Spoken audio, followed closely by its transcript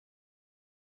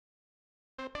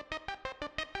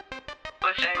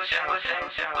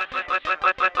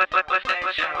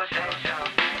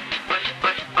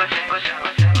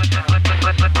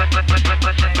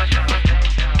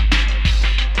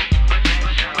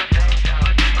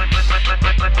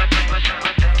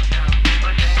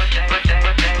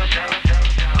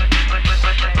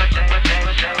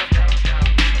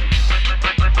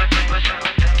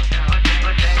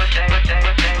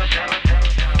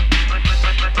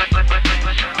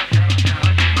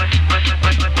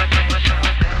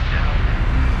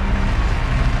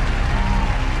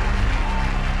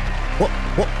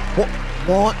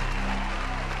What?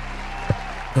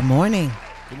 Good morning.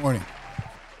 Good morning.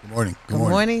 Good morning. Good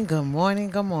morning. Good morning.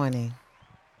 Good morning.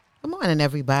 Good morning,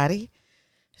 everybody.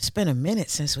 It's been a minute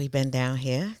since we've been down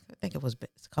here. I think it was a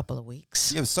couple of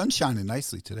weeks. Yeah, the sun's shining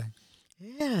nicely today.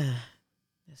 Yeah,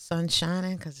 the sun's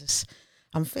shining because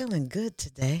I'm feeling good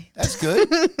today. That's good.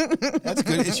 That's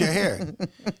good. It's your hair.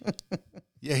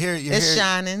 Your hair. It's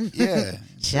shining. Yeah.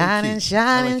 Shining,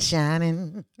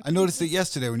 shining. I noticed it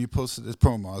yesterday when you posted this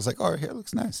promo. I was like, oh, her hair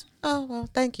looks nice. Oh, well,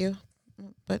 thank you.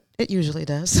 But it usually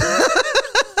does.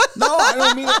 No, I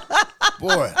don't mean it.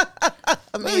 Boy,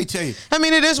 let me tell you. I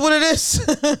mean, it is what it is.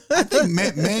 I think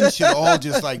men should all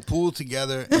just like pool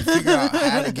together and figure out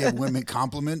how to give women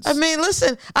compliments. I mean,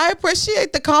 listen, I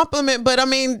appreciate the compliment, but I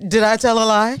mean, did I tell a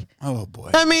lie? Oh,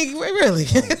 boy. I mean, really.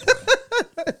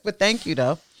 Oh, But thank you,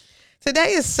 though.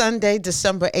 Today is Sunday,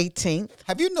 December 18th.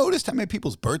 Have you noticed how many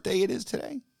people's birthday it is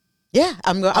today? Yeah,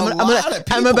 I'm about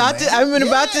to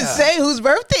Yeah. say whose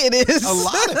birthday it is. A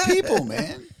lot of people,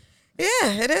 man.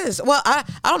 Yeah, it is. Well, I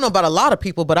don't know about a lot of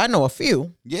people, but I know a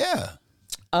few. Yeah.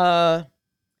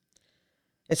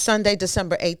 It's Sunday,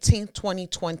 December 18th,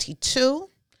 2022.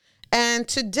 And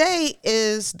today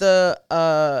is the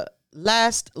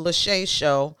last Lachey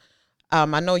show.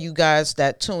 I know you guys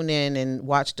that tune in and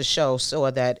watch the show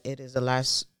saw that it is the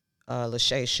last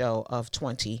Lachey show of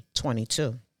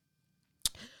 2022.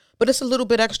 But it's a little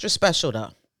bit extra special,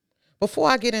 though. Before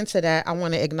I get into that, I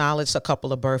want to acknowledge a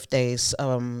couple of birthdays.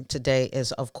 Today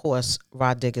is, of course,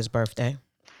 Rod Digger's birthday.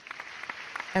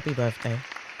 Happy birthday.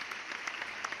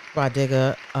 Rod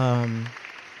Digger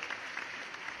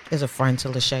is a friend to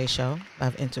Lachey show.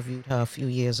 I've interviewed her a few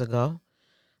years ago.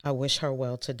 I wish her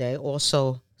well today.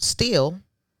 Also, Steele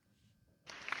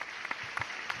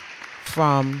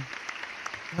from,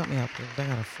 help me out, please. I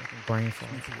got a freaking brain fog.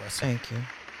 Thank you.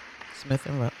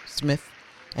 Smith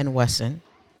and Wesson.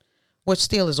 Which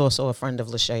Steele is also a friend of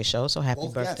Lachey show, so happy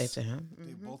birthday to him.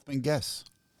 They've both been guests.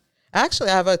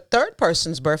 Actually, I have a third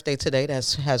person's birthday today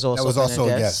that has also That was been also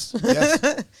a guest.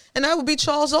 Yes. And that would be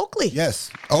Charles Oakley.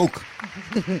 Yes. Oak.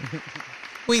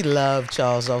 We love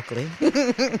Charles Oakley.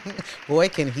 Boy,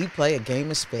 can he play a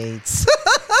game of spades.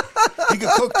 He could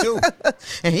cook too.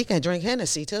 And he can drink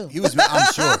Hennessy too. He was,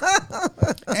 I'm sure.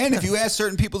 And if you ask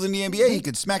certain people in the NBA, he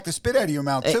could smack the spit out of your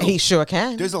mouth too. He sure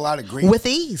can. There's a lot of great, with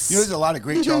ease. there's a lot of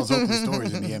great Charles Oakley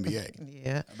stories in the NBA.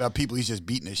 Yeah. About people he's just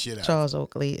beating the shit out. Charles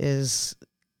Oakley is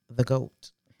the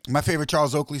GOAT. My favorite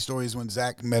Charles Oakley story is when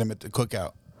Zach met him at the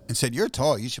cookout and said, "You're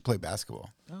tall. You should play basketball."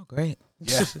 Oh, great.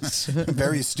 Yeah.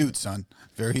 Very astute, son.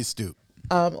 Very astute.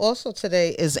 Also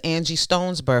today is Angie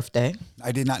Stone's birthday.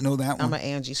 I did not know that one. I'm an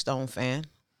Angie Stone fan.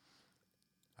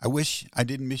 I wish I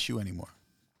didn't miss you anymore.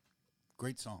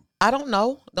 Great song. I don't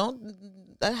know.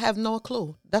 I have no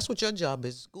clue. That's what your job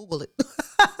is. Google it.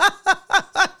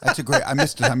 That's a great. I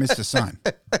missed the sign.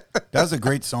 That was a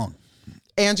great song.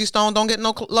 Angie Stone don't get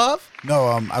no love? No,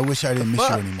 I wish I didn't miss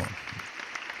you anymore.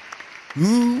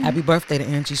 Happy birthday to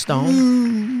Angie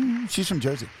Stone. She's from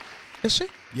Jersey. Is she?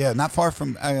 Yeah, not far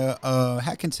from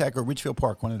Hackensack or Richfield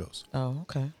Park, one of those. Oh,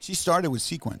 okay. She started with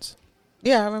Sequence.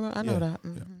 Yeah, I remember. I know Yeah, that. yeah.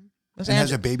 Mm-hmm. And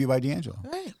has a baby by D'Angelo.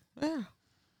 Right. Yeah.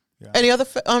 Yeah. Any other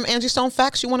Angie Stone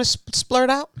facts you want to splurt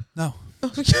out? No.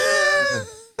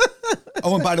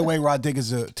 Oh, and by the way, Rod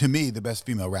Digger's to me the best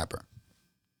female rapper.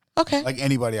 Okay. Like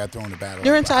anybody I throw in the battle.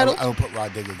 You're entitled. I would put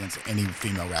Rod Digger against any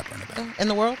female rapper in the battle. In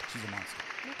the world? She's a monster.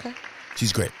 Okay.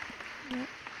 She's great.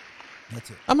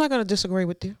 That's it. I'm not going to disagree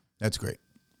with you. That's great.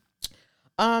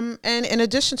 And in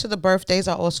addition to the birthdays,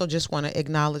 I also just want to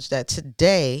acknowledge that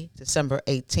today, December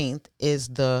 18th, is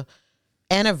the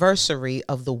anniversary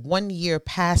of the 1 year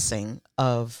passing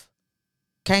of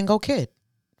Kango Kid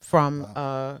from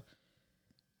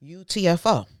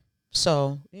UTFO.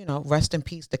 So, rest in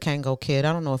peace to Kango Kid.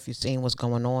 I don't know if you've seen what's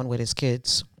going on with his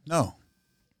kids. No.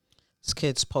 His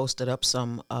kids posted up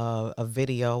some a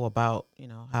video about,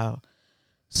 how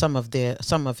some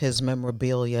of his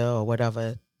memorabilia or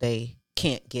whatever they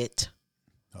can't get.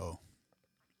 Oh.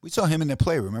 We saw him in the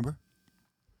play, remember?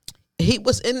 He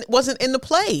wasn't in the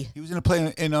play. He was in a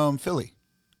play in Philly.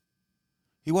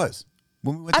 He was.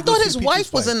 When we went I to go thought see his Peaches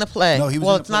wife was play. in the play. No, he was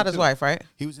Well, in the it's play not his too. wife, right?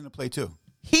 He was in the play too.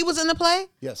 He was in the play?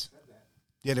 Yes.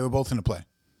 Yeah, they were both in the play.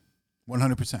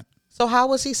 100%. So how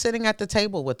was he sitting at the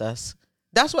table with us?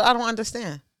 That's what I don't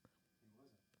understand.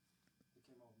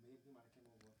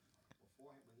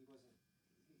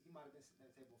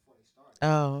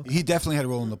 Oh, He definitely had a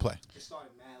role in the play. It started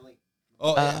mad late.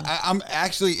 Oh, I'm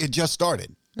actually. It just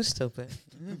started. you're stupid.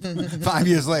 5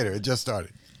 years later, it just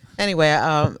started. Anyway,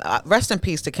 rest in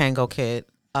peace to Kango Kid.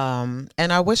 And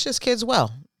I wish his kids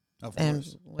well Of and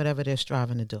course. whatever they're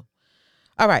striving to do.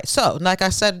 All right. So, like I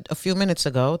said a few minutes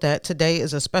ago, that today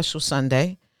is a special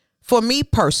Sunday for me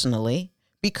personally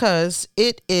because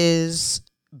it is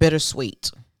bittersweet.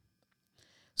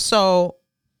 So,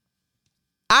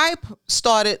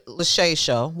 started Lachey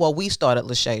Show. Well, we started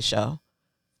Lachey Show.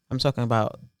 I'm talking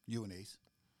about You and Ace.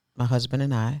 my husband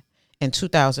and I in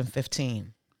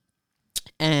 2015.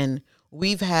 And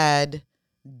we've had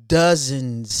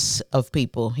dozens of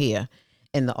people here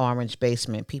in the Orange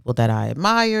Basement, people that I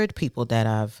admired, people that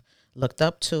I've looked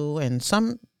up to, and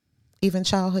some even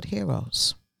childhood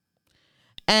heroes.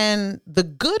 And the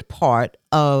good part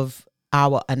of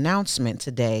our announcement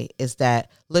today is that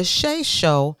Lachey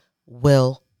Show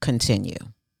will continue.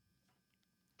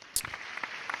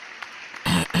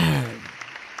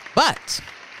 But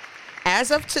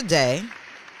as of today,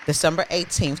 December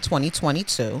 18th,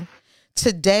 2022,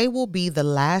 today will be the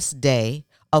last day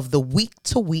of the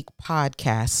week-to-week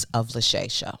podcasts of Lachey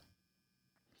Show.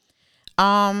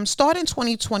 Starting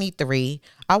 2023,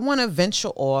 I want to venture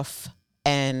off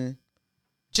and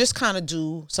just kind of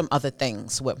do some other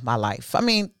things with my life. I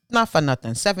mean, not for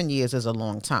nothing. 7 years is a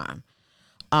long time.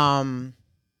 I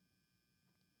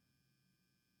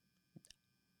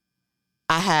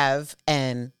have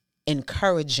an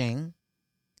encouraging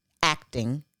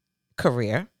acting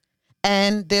career,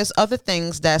 and there's other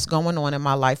things that's going on in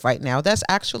my life right now that's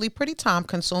actually pretty time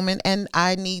consuming and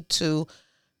I need to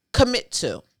commit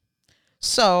to.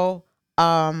 So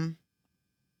let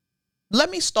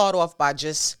me start off by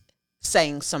just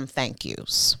saying some thank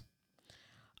yous.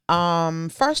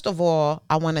 First of all,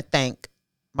 I want to thank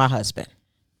my husband.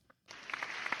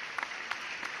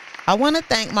 I want to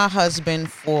thank my husband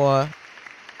for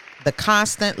the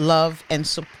constant love and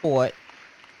support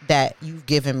that you've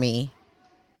given me,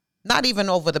 not even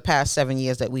over the past 7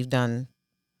 years that we've done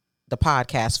the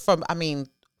podcast.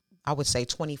 I would say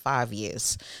 25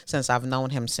 years since I've known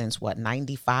him since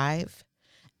 95.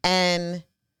 And,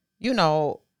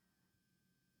 you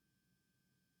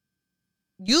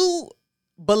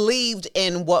believed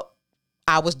in what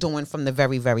I was doing from the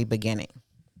very, very beginning.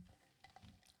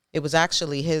 It was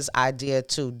actually his idea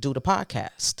to do the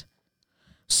podcast.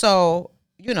 So,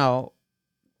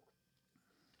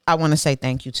 I want to say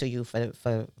thank you to you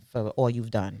for all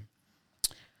you've done.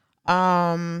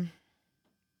 I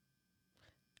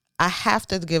have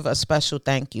to give a special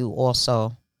thank you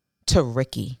also to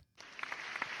Ricky.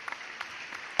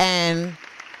 And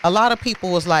a lot of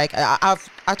people was like, I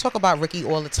talk about Ricky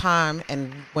all the time.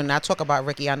 And when I talk about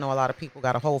Ricky, I know a lot of people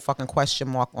got a whole fucking question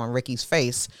mark on Ricky's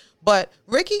face. But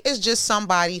Ricky is just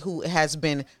somebody who has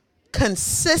been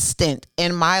consistent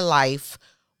in my life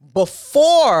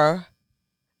before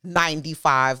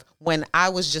 95, when I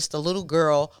was just a little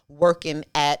girl working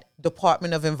at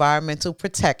Department of Environmental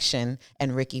Protection,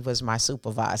 and Ricky was my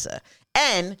supervisor.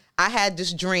 And I had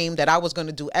this dream that I was going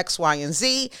to do X, Y, and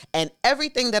Z, and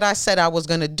everything that I said I was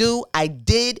going to do, I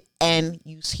did, and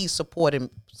he supported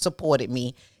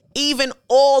me, even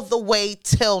all the way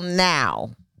till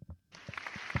now.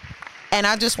 And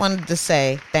I just wanted to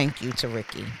say thank you to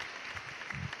Ricky.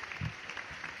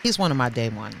 He's one of my day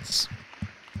ones.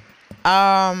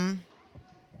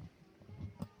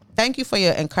 Thank you for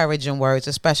your encouraging words,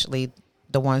 especially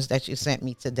the ones that you sent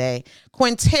me today.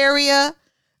 Quinteria,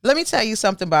 let me tell you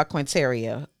something about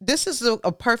Quinteria. This is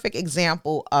a perfect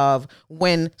example of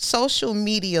when social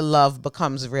media love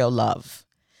becomes real love.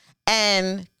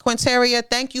 And Quinteria,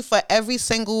 thank you for every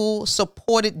single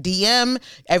supported DM,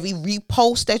 every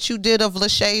repost that you did of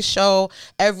Lachey Show,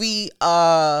 every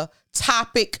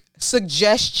topic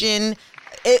suggestion.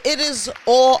 It is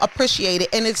all appreciated,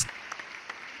 and it's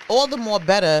all the more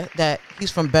better that he's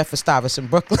from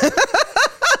Bedford-Stuyvesant, Brooklyn.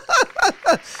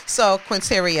 So,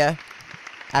 Quinteria,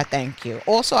 I thank you.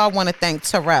 Also, I want to thank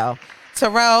Terrell.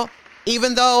 Terrell,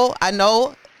 even though I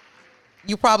know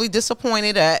you're probably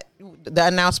disappointed at the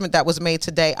announcement that was made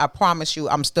today, I promise you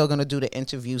I'm still going to do the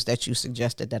interviews that you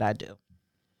suggested that I do.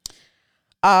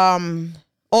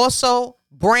 Also,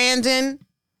 Brandon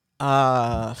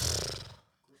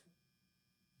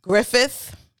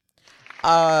Griffith,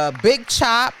 Big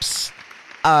Chops,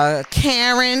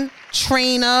 Karen,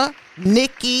 Trina,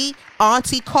 Nikki,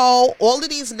 Auntie Cole, all of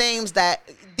these names that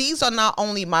these are not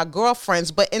only my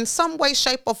girlfriends, but in some way,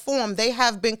 shape, or form, they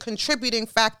have been contributing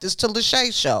factors to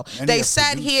Lachey Show. And they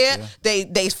sat here,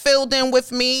 they filled in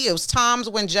with me. It was times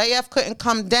when JF couldn't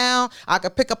come down. I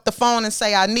could pick up the phone and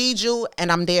say, I need you,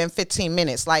 and I'm there in 15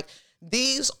 minutes. Like,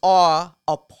 these are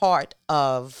a part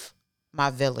of my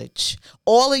village.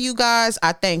 All of you guys,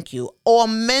 I thank you. All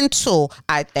mental,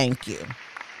 I thank you.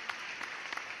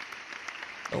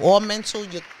 All mental,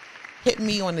 you hit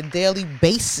me on a daily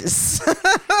basis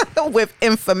with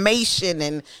information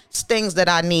and things that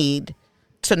I need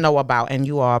to know about, and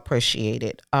you are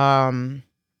appreciated.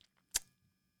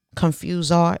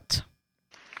 Confused Art.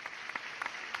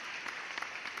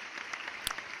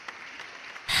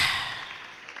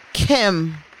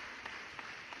 Kim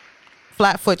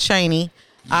Flatfoot Cheney,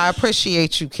 I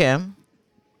appreciate you, Kim,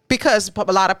 because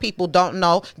a lot of people don't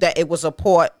know that it was a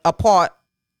portion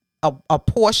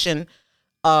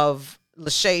of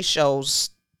Lachey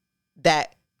shows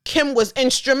that Kim was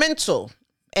instrumental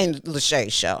in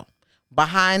Lachey Show.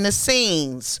 Behind the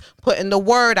scenes, putting the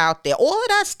word out there. All of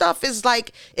that stuff is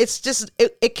like, it's just,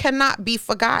 it cannot be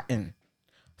forgotten.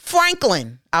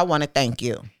 Franklin, I want to thank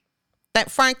you. That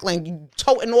Franklin, you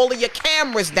toting all of your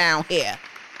cameras down here.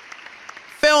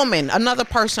 Filming, another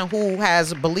person who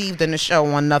has believed in the show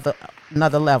on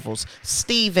another levels.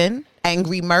 Steven,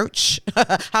 Angry Merch.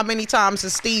 How many times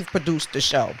has Steve produced the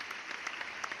show?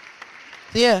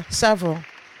 Yeah, several.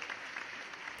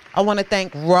 I want to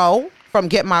thank Ro from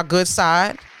Get My Good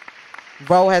Side.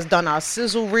 Ro has done our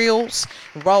sizzle reels.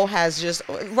 Ro is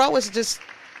just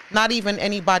not even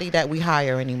anybody that we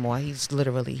hire anymore. He's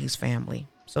family.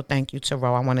 So thank you to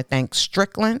Ro. I want to thank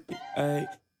Strickland.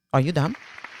 Are you done?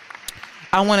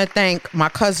 I want to thank my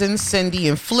cousins Cindy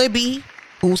and Flibby,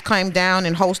 who's came down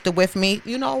and hosted with me.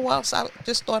 You know what else I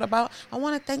just thought about? I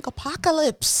want to thank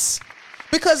Apocalypse.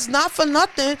 Because not for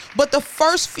nothing, but the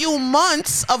first few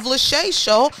months of Lachey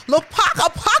Show,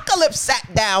 Apocalypse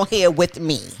sat down here with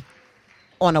me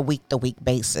on a week-to-week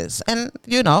basis. And,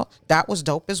 you know, that was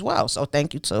dope as well. So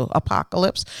thank you to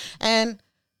Apocalypse. And,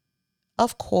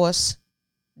 of course,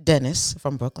 Dennis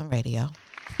from Brooklyn Radio.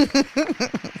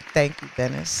 Thank you,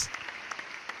 Dennis.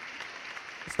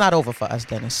 It's not over for us,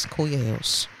 Dennis. Cool your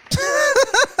heels.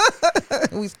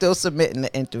 We still submitting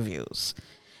the interviews.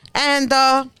 And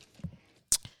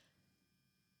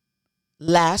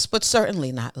last but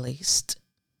certainly not least,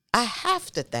 I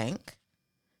have to thank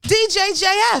DJ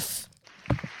JF.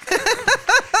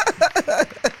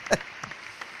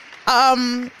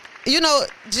 You know,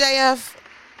 JF,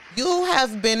 you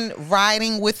have been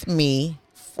riding with me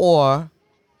for,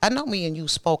 I know me and you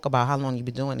spoke about how long you've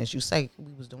been doing this. You say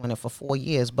we was doing it for 4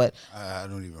 years, but I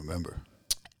don't even remember.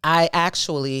 I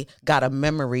actually got a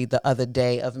memory the other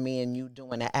day of me and you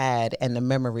doing an ad, and the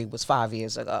memory was 5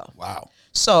 years ago. Wow.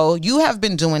 So you have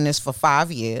been doing this for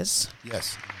 5 years.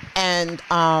 Yes. And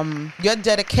your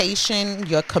dedication,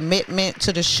 your commitment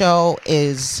to the show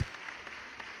is,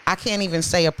 I can't even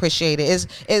say appreciated.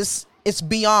 It's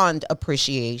beyond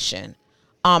appreciation.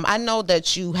 I know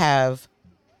that you have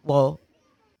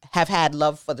had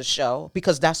love for the show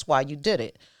because that's why you did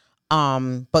it.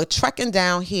 But trekking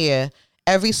down here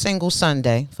every single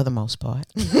Sunday, for the most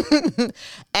part,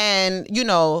 and, you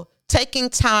know, taking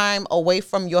time away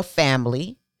from your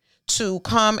family to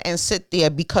come and sit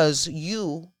there because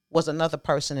you was another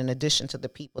person in addition to the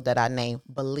people that I named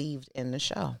believed in the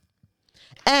show.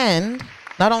 And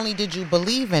not only did you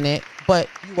believe in it, but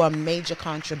you were a major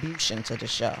contribution to the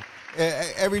show.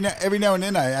 Every now and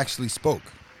then I actually spoke.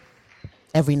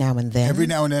 Every now and then. Every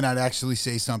now and then I'd actually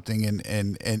say something,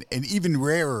 and even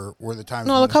rarer were the times.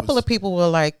 No, a couple of people were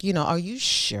like, you know, are you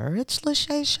sure it's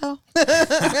Lachey Show?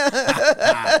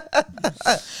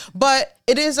 But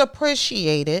it is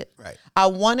appreciated. Right. I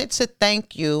wanted to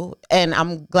thank you, and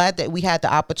I'm glad that we had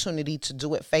the opportunity to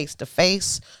do it face to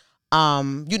face.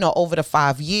 You know, over the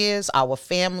 5 years, our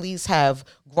families have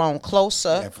grown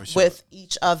closer with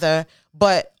each other.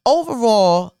 But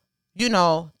overall, you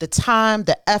know, the time,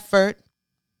 the effort,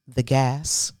 the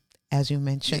gas, as you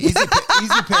mentioned. Easy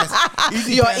pass.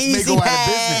 Easy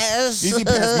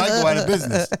pass might go out of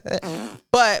business.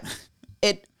 But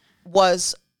it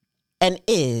was and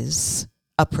is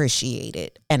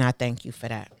appreciated. And I thank you for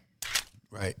that.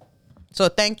 Right. So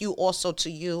thank you also to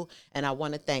you. And I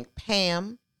want to thank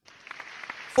Pam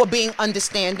for being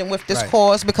understanding with this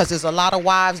cause, because there's a lot of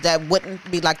wives that wouldn't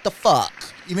be like, the fuck.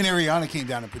 Even Ariana came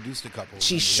down and produced a couple.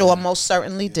 She sure most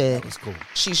certainly did. That was cool.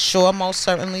 She sure most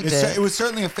certainly did. It was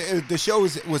certainly the show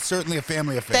was certainly a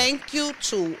family affair. Thank you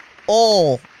to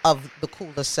all of the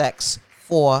Cooler Sex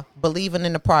for believing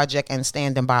in the project and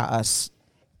standing by us.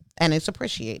 And it's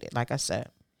appreciated, like I said.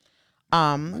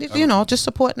 Just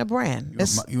supporting the brand.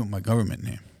 You want my government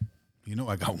name? You know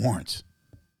I got warrants.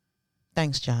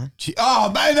 Thanks, John.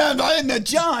 Man, and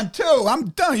John too. I'm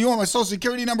done. You want my social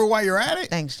security number while you're at it?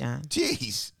 Thanks, John.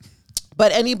 Jeez.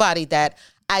 But anybody that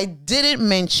I didn't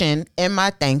mention in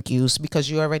my thank yous, because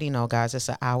you already know, guys, it's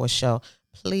an hour show.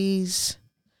 Please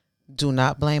do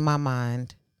not blame my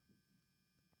mind.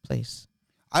 Please.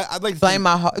 I'd like to blame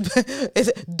my heart.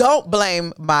 Don't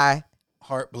blame my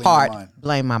heart. Blame heart. my mind.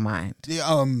 Blame my mind.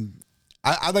 Yeah,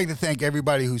 I'd like to thank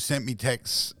everybody who sent me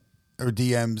texts or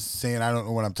DMs saying I don't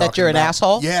know what I'm talking about. That you're an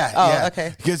asshole? Yeah. Oh, yeah.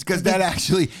 okay. Because that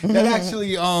actually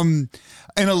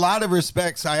in a lot of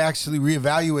respects, I actually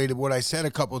reevaluated what I said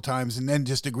a couple of times and then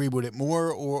just agreed with it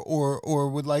more or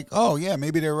would like, oh yeah,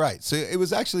 maybe they're right. So it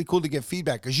was actually cool to get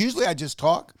feedback because usually I just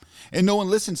talk and no one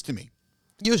listens to me.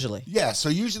 Usually. Yeah, so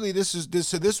usually this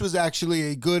was actually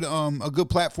a good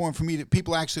platform for me to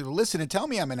people actually to listen and tell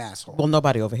me I'm an asshole. Well,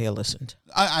 nobody over here listened.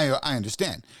 I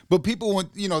understand. But people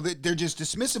want, they're just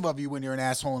dismissive of you when you're an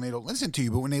asshole and they don't listen to you.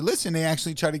 But when they listen, they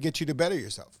actually try to get you to better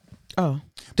yourself. Oh.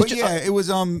 But it was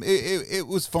it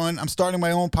was fun. I'm starting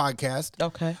my own podcast.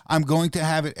 Okay. I'm going to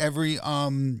have it every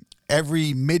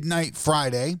midnight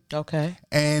Friday. Okay.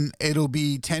 And it'll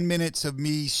be 10 minutes of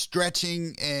me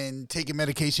stretching and taking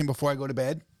medication before I go to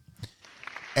bed.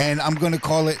 And I'm going to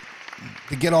call it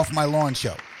the Get Off My Lawn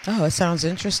Show. Oh, it sounds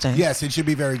interesting. Yes, it should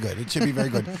be very good. It should be very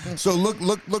good. So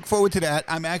look forward to that.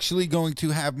 I'm actually going to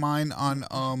have mine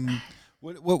on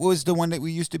what was the one that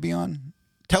we used to be on?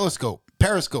 Periscope.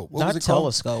 What was it called?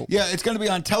 Telescope. Yeah, it's going to be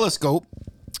on Telescope.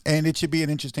 And it should be an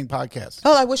interesting podcast.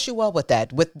 Oh, I wish you well with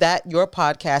that. With that, your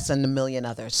podcast and a million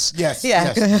others. Yes.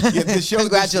 Yeah. Yes. Yeah, the show,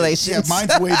 Congratulations.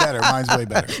 Mine's way better.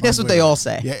 That's what they all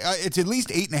say. Yeah, it's at least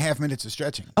 8.5 minutes of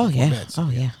stretching. Oh yeah. Bed, so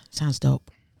yeah. Sounds dope.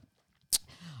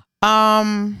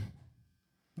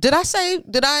 Did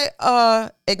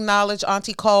I acknowledge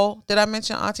Auntie Cole? Did I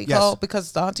mention Auntie Cole?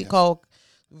 Because Auntie Cole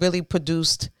really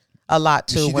produced a lot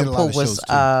too when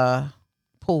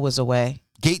Pooh was away.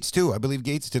 Gates too. I believe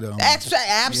Gates did.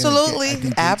 Absolutely.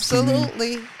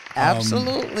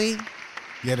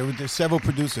 Yeah, there's several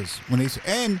producers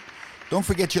and don't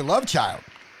forget your love child.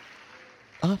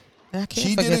 Oh, I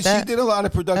can't forget that. She did a lot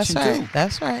of production too.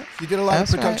 That's right. She did a lot of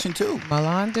production too.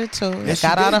 Milan did too. Yes,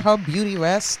 got out of her beauty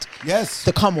rest. Yes.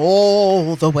 To come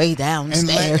all the way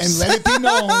downstairs. And let it be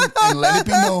known.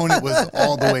 It was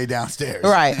all the way downstairs.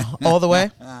 Right. All the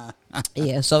way.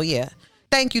 Yeah. So yeah.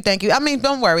 Thank you. I mean,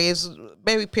 don't worry. It's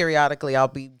maybe periodically I'll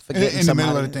be forgetting in the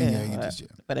middle of the thing. Yeah,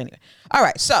 But anyway, all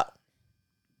right. So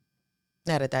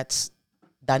now that that's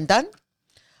done,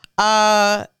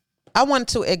 I want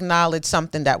to acknowledge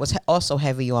something that was also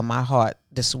heavy on my heart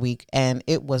this week, and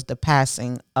it was the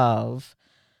passing of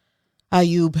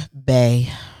Ayub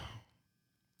Bey,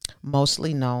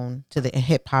 mostly known to the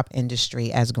hip hop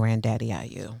industry as Granddaddy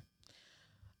Ayu.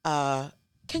 Can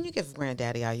you give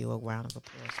Granddaddy Ayu a round of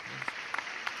applause, please?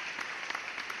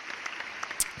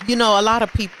 A lot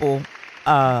of people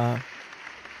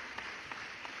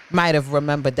might have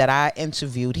remembered that I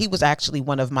interviewed. He was actually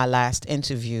one of my last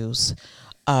interviews.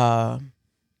 I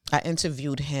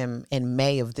interviewed him in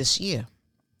May of this year.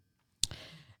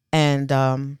 And,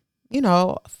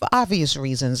 for obvious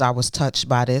reasons, I was touched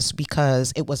by this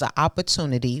because it was an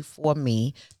opportunity for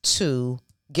me to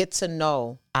get to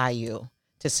know Ayu,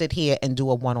 to sit here and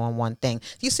do a one-on-one thing.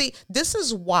 You see, this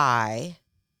is why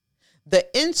the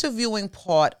interviewing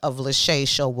part of Lachey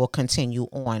Show will continue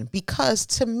on, because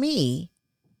to me,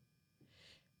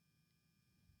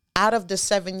 out of the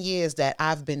 7 years that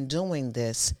I've been doing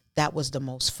this, that was the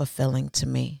most fulfilling to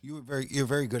me. You're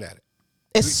very good at it.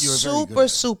 It's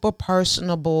super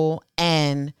personable,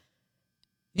 and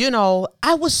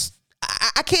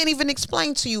I can't even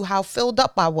explain to you how filled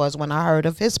up I was when I heard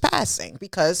of his passing,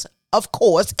 because of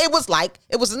course it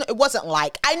wasn't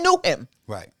like I knew him.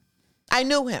 Right. I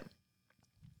knew him.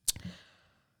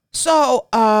 So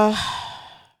I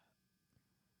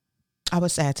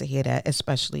was sad to hear that,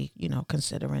 especially,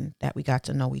 considering that we got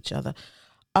to know each other.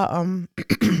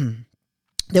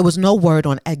 There was no word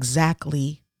on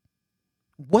exactly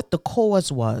what the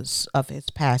cause was of his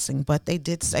passing, but they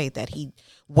did say that he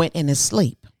went in his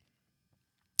sleep.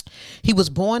 He was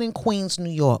born in Queens,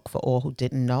 New York, for all who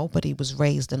didn't know, but he was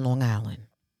raised in Long Island.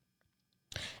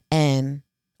 And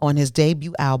on his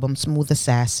debut album, Smooth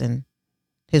Assassin,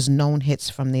 his known hits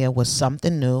from there was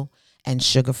Something New and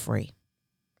Sugar Free.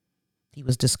 He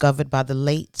was discovered by the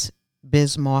late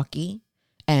Biz Markie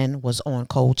and was on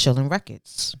Cold Chillin'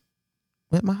 Records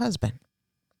with my husband.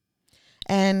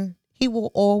 And he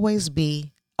will always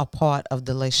be a part of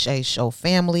the Lachey Show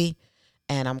family.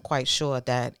 And I'm quite sure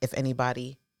that if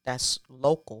anybody that's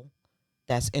local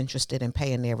that's interested in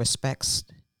paying their respects,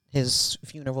 his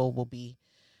funeral will be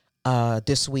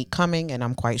this week coming, and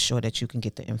I'm quite sure that you can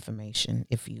get the information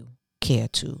if you care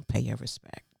to pay your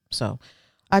respect. So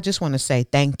I just want to say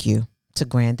thank you to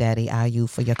Granddaddy IU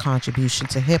for your contribution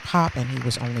to hip hop, and he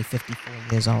was only 54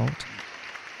 years old.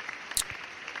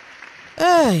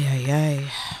 Ay, ay,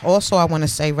 ay. Also, I want to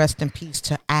say rest in peace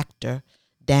to actor,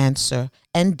 dancer,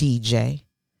 and DJ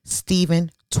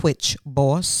Stephen Twitch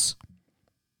Boss.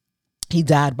 He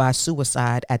died by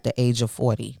suicide at the age of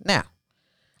 40. Now,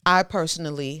 I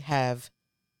personally have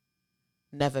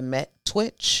never met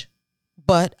Twitch,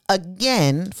 but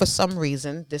again, for some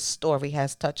reason, this story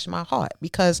has touched my heart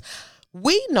because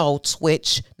we know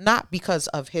Twitch not because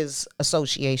of his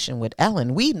association with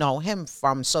Ellen. We know him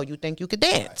from So You Think You Could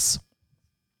Dance.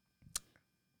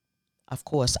 Of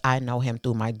course, I know him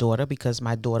through my daughter because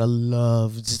my daughter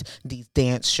loves these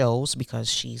dance shows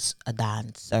because she's a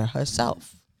dancer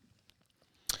herself.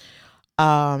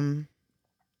 And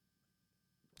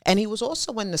he was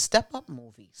also in the Step Up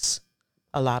movies.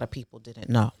 A lot of people didn't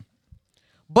know.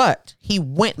 But he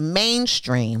went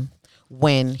mainstream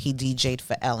when he DJ'd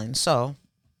for Ellen. So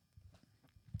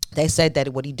they said that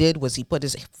what he did was he put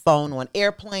his phone on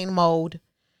airplane mode.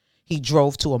 He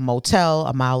drove to a motel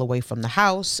a mile away from the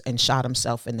house and shot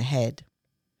himself in the head.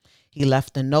 He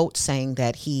left a note saying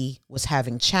that he was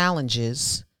having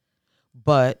challenges,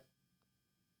 but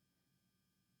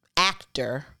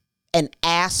actor, an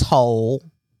asshole,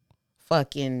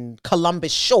 fucking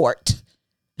Columbus Short,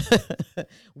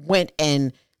 went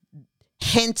and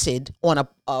hinted on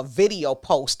a video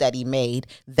post that he made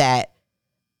that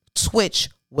Twitch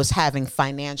was having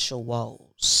financial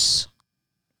woes.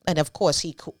 And of course,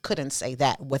 he couldn't say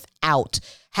that without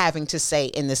having to say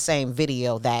in the same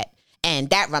video that, and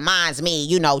that reminds me,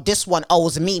 this one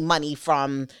owes me money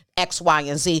from X, Y,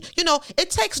 and Z. It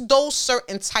takes those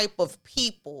certain type of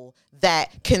people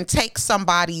that can take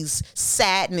somebody's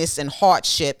sadness and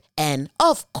hardship and,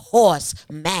 of course,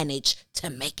 manage to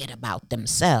make it about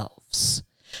themselves.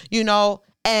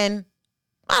 And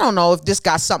I don't know if this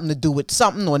got something to do with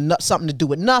something or something to do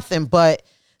with nothing, but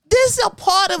this is a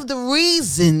part of the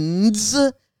reasons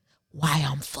why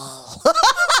I'm full.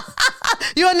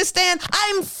 You understand?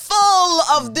 I'm full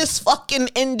of this fucking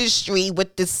industry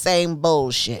with the same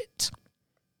bullshit.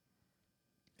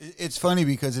 It's funny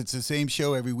because it's the same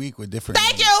show every week with different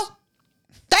Thank names. you.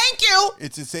 Thank you.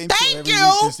 It's the same Thank show every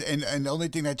you. week. And the only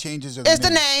thing that changes is the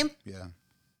name. Yeah.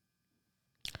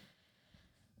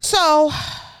 So,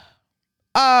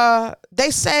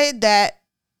 they say that,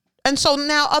 and so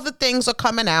now other things are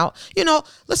coming out.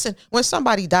 Listen, when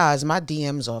somebody dies, my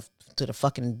DMs are to the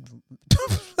fucking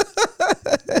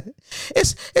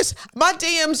it's my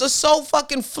DMs are so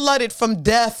fucking flooded from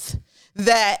death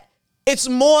that it's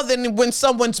more than when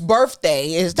someone's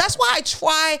birthday is. That's why I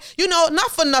try,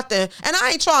 not for nothing. And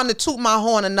I ain't trying to toot my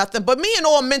horn or nothing, but me and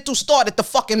All Mental started the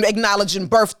fucking acknowledging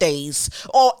birthdays.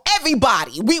 Or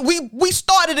everybody. We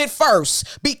started it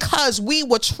first because we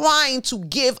were trying to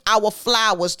give our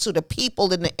flowers to the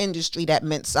people in the industry that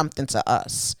meant something to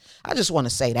us. I just want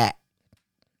to say that.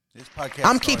 This podcast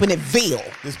I'm keeping it veal.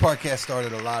 This podcast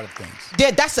started a lot of things.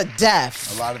 Yeah, that's a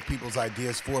death. A lot of people's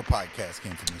ideas for podcasts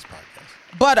came from this podcast.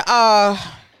 But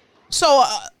so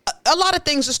a lot of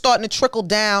things are starting to trickle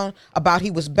down about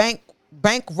he was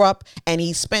bankrupt and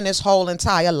he spent his whole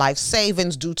entire life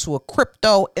savings due to a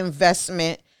crypto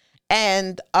investment,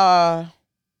 and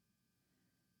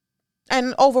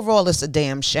overall it's a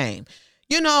damn shame.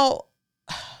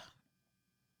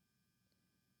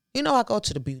 I go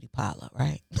to the beauty parlor,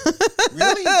 right?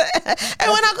 Really?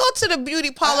 And when I go to the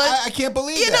beauty parlor, I can't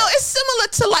believe that. it's similar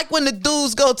to like when the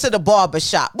dudes go to the barber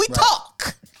shop. We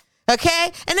talk,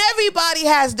 okay? And everybody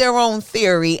has their own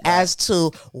theory as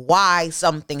to why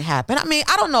something happened. I mean,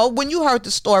 I don't know. When you heard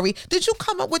the story, did you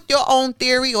come up with your own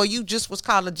theory, or you just was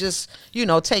kind of just,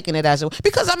 taking it as it?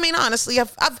 Because I mean, honestly,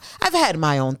 I've had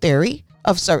my own theory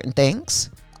of certain things.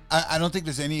 I don't think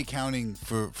there's any accounting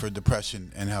for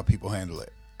depression and how people handle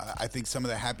it. I think some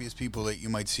of the happiest people that you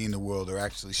might see in the world are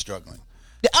actually struggling.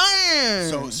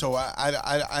 So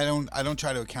I don't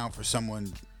try to account for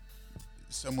someone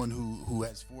who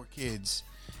has 4 kids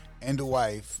and a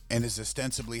wife and is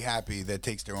ostensibly happy that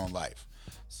takes their own life.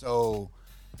 So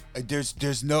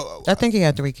there's no. I think he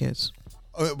had 3 kids.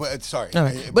 But sorry. All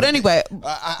right. But anyway,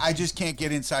 I just can't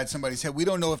get inside somebody's head. We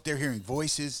don't know if they're hearing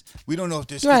voices. We don't know if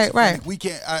they're right. schizophrenic. We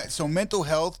can't. So mental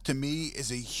health to me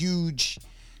is a huge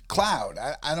cloud.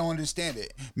 I don't understand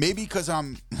it. Maybe because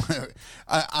I'm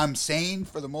sane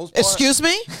for the most part. Excuse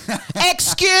me?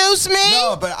 Excuse me?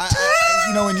 No, but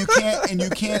and you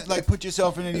can't like put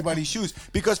yourself in anybody's shoes,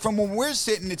 because from when we're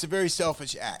sitting, it's a very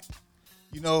selfish act.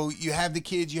 You know, you have the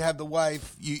kids, you have the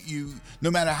wife. You no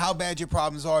matter how bad your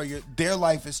problems are, their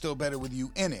life is still better with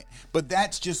you in it. But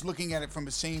that's just looking at it from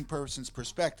a sane person's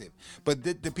perspective. But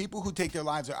the people who take their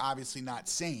lives are obviously not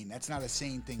sane. That's not a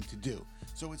sane thing to do.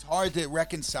 So it's hard to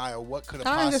reconcile what could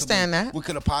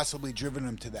have possibly driven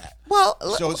them to that. Well,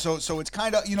 so it's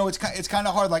kind of it's kind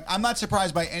of hard. Like, I'm not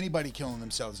surprised by anybody killing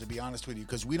themselves, to be honest with you,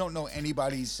 because we don't know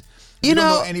anybody's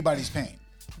pain.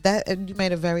 That you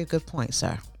made a very good point,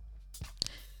 sir.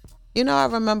 You know, I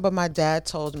remember my dad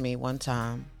told me one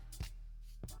time,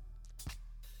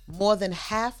 more than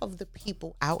half of the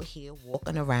people out here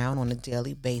walking around on a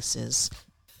daily basis,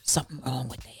 something wrong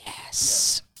with their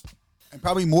ass. Yeah. And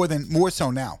probably more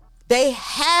so now. They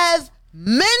have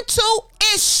mental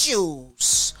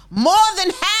issues. More than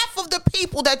half of the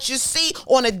people that you see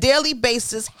on a daily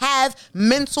basis have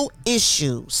mental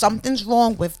issues. Something's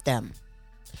wrong with them.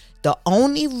 The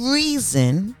only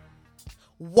reason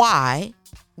why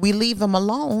we leave them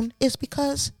alone is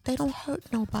because they don't hurt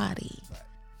nobody.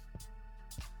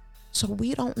 So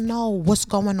we don't know what's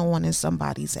going on in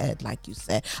somebody's head, like you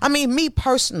said. I mean, me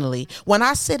personally, when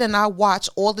I sit and I watch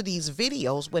all of these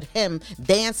videos with him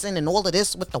dancing and all of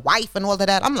this with the wife and all of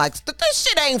that, I'm like, this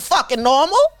shit ain't fucking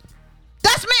normal.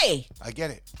 That's me. I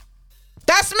get it.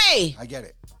 That's me. I get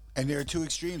it. And there are two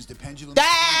extremes. The pendulum.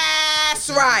 That's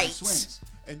right. Swings.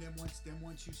 And then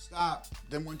once you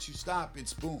stop,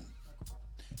 it's boom.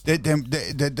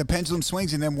 The pendulum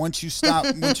swings, and then once you stop,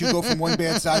 once you go from one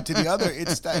bad side to the other,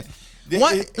 it's that.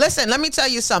 Listen, let me tell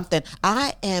you something.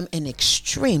 I am an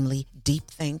extremely deep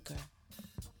thinker,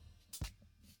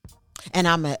 and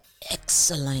I'm an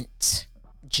excellent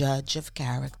judge of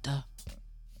character.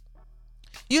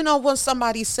 You know, when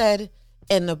somebody said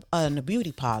in the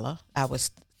beauty parlor, I was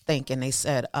thinking, they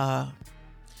said,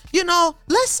 you know,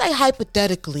 let's say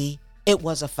hypothetically it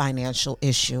was a financial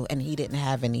issue and he didn't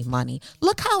have any money.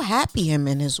 Look how happy him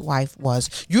and his wife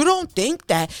was. You don't think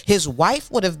that his wife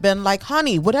would have been like,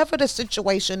 honey, whatever the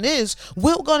situation is,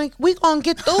 we're gonna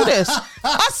get through this.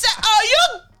 I said, are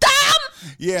you dumb?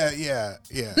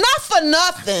 Yeah. Not for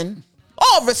nothing.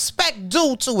 All respect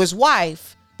due to his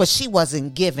wife, but she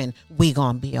wasn't giving, we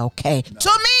gonna be okay. No.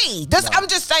 To me. I'm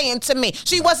just saying, to me.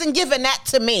 She wasn't giving that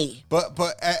to me.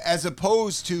 But as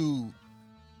opposed to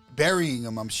burying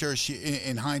him, I'm sure she,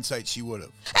 in hindsight, she would have.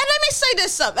 And let me say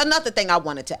this, another thing I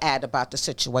wanted to add about the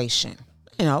situation.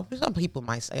 You know, some people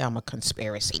might say I'm a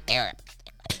conspiracy theorist.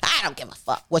 I don't give a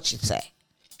fuck what you say.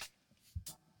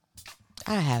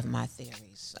 I have my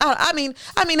theories. I mean,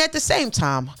 at the same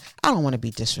time, I don't want to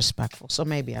be disrespectful, so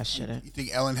maybe I shouldn't. You think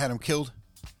Ellen had him killed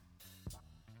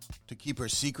to keep her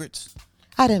secrets?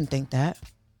 I didn't think that.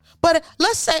 But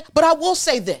I will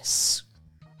say this.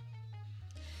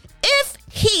 If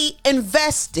he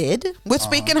invested, we're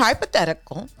speaking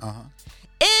hypothetical,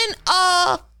 in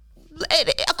a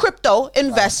crypto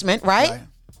investment, right?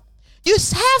 You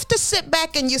have to sit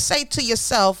back and you say to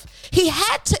yourself, he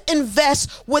had to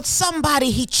invest with somebody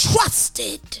he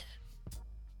trusted.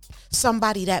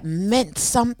 Somebody that meant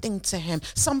something to him.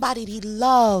 Somebody he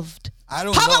loved. I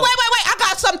don't know. Wait.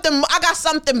 I got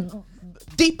something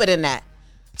deeper than that.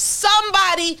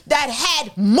 Somebody that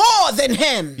had more than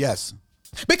him. Yes.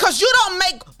 Because you don't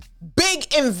make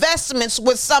big investments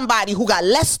with somebody who got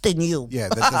less than you. Yeah,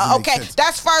 that doesn't okay, make sense.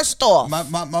 That's first off.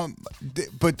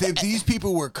 These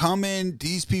people were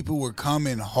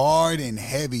coming hard and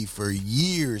heavy for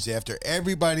years after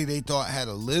everybody they thought had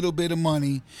a little bit of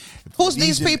money. Who's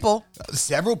these people?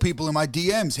 Several people in my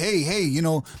DMs. Hey, you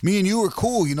know, me and you are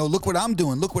cool. You know, look what I'm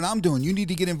doing. You need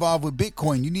to get involved with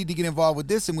Bitcoin. You need to get involved with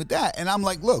this and with that. And I'm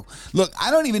like, look,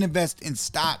 I don't even invest in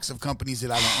stocks of companies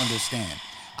that I don't understand.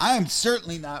 I am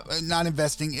certainly not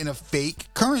investing in a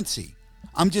fake currency.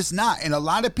 I'm just not. And a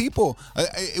lot of people,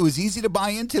 it was easy to buy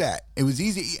into that. It was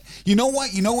easy. You know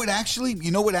what? You know what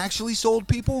actually sold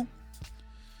people?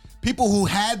 People who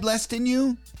had less than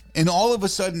you and all of a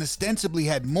sudden ostensibly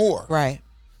had more. Right.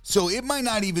 So it might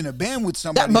not even have been with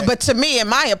somebody. But to me, in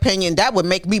my opinion, that would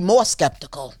make me more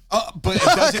skeptical. But it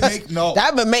doesn't make no.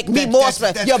 That would make me more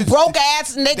skeptical. You're broke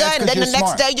ass nigga, and then the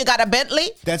next day you got a Bentley.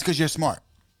 That's because you're smart.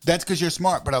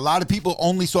 But a lot of people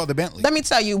only saw the Bentley. Let me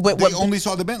tell you, they only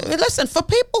saw the Bentley. Listen, for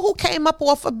people who came up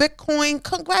off of Bitcoin,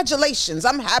 congratulations.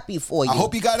 I'm happy for you. I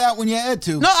hope you got out when you had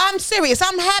to. No, I'm serious.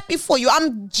 I'm happy for you.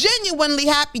 I'm genuinely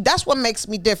happy. That's what makes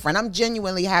me different. I'm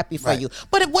genuinely happy for you.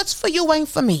 But what's for you ain't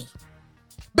for me.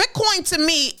 Bitcoin to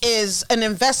me is an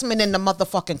investment in the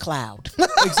motherfucking cloud.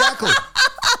 Exactly.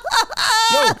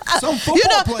 Yo, some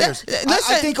football players.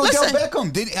 I think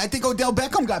Odell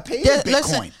Beckham got paid in Bitcoin.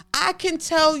 Listen, I can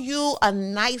tell you a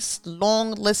nice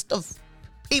long list of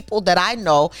people that I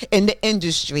know in the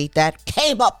industry that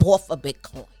came up off of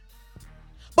Bitcoin.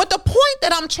 But the point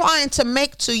that I'm trying to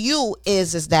make to you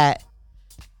is that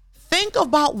think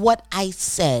about what I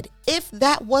said. If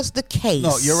that was the case.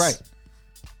 No, you're right.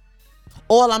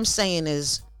 All I'm saying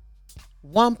is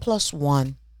 1 +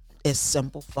 1 is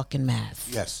simple fucking math.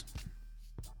 Yes.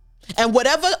 And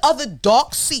whatever other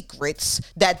dark secrets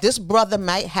that this brother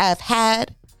might have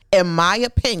had, in my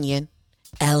opinion,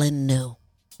 Ellen knew.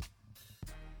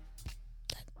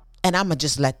 And I'm going to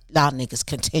just let y'all niggas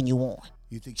continue on.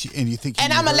 You think she, and you think he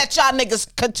And knew I'm going to her- let y'all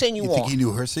niggas continue You on. think he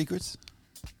knew her secrets?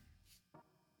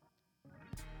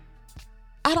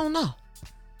 I don't know.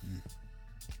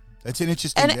 That's an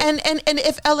interesting. And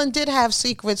if Ellen did have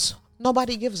secrets,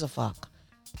 nobody gives a fuck.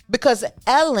 Because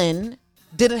Ellen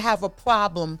didn't have a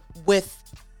problem with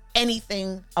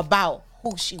anything about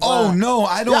who she was. Oh no,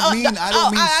 I don't mean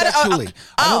sexually.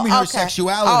 I don't mean her okay.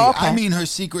 sexuality. Oh, okay. I mean her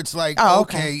secrets. Like,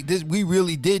 okay, this we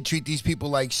really did treat these people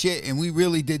like shit, and we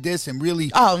really did this, and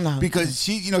really. Oh, no. Because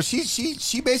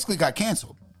she basically got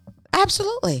canceled.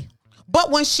 Absolutely.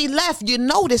 But when she left, you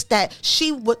noticed that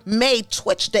she made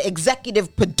Twitch the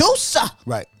executive producer.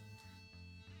 Right.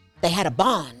 They had a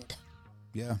bond.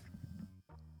 Yeah.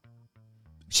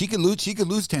 She could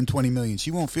lose 10, 20 million. She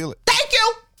won't feel it. Thank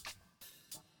you.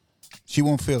 She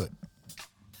won't feel it.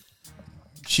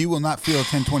 She will not feel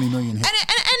 10, 20 million hit.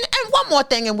 And one more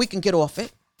thing, and we can get off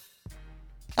it.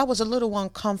 I was a little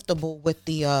uncomfortable with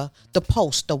the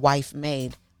post the wife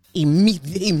made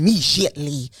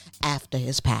immediately after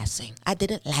his passing. I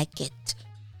didn't like it.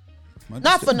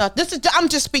 Not for nothing. I'm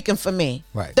just speaking for me.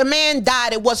 Right. The man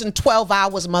died. It wasn't 12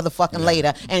 hours motherfucking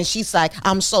later. And she's like,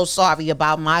 I'm so sorry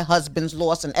about my husband's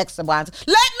loss and X and Y. Let me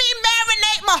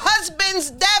marinate my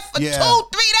husband's death for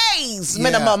 2-3 days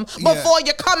minimum before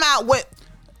you come out with.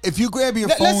 If you grab your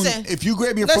phone,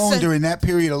 phone during that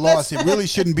period of loss, it really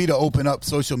shouldn't be to open up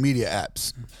social media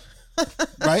apps.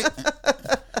 Right?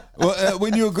 Well,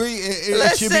 when you agree,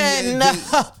 it should be.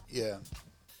 Yeah.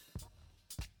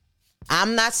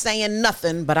 I'm not saying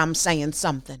nothing, but I'm saying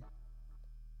something.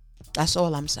 That's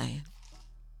all I'm saying.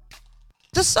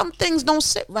 Just some things don't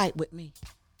sit right with me.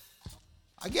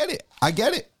 I get it. I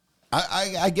get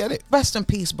it. Rest in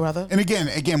peace, brother. And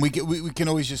again, we can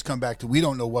always just come back to we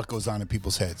don't know what goes on in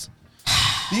people's heads.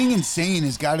 Being insane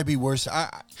has got to be worse.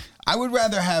 I would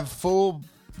rather have full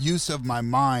use of my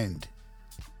mind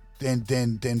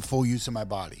than full use of my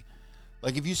body.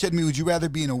 Like if you said to me, would you rather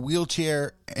be in a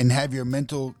wheelchair and have your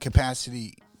mental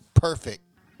capacity perfect,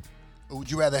 or would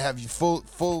you rather have you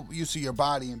full use of your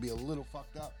body and be a little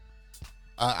fucked up?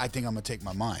 I think I'm gonna take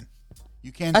my mind.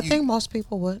 You can't. I think most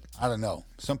people would. I don't know.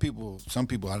 Some people.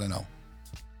 I don't know.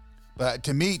 But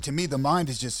to me, the mind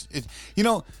is just it. You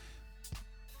know,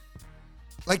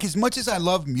 like as much as I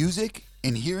love music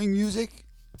and hearing music,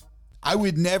 I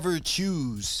would never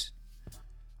choose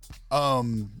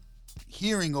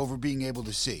hearing over being able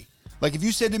to see. Like if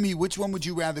you said to me, which one would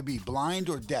you rather be, blind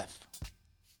or deaf?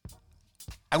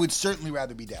 I would certainly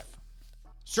rather be deaf.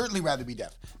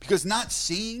 Because not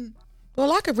seeing.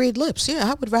 Well, I could read lips. Yeah,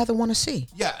 I would rather want to see.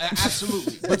 Yeah,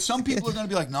 absolutely. But some people are going to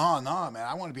be like, nah, man,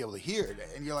 I want to be able to hear it.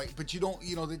 And you're like, but you don't,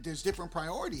 there's different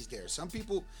priorities there. Some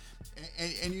people,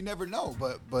 and you never know,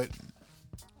 but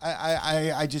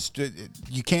I just,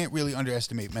 you can't really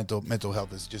underestimate mental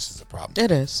health as just as a problem.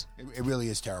 It is. It really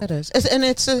is terrible. It is.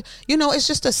 It's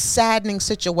just a saddening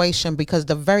situation because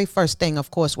the very first thing,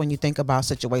 of course, when you think about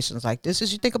situations like this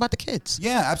is you think about the kids.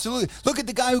 Yeah, absolutely. Look at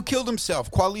the guy who killed himself,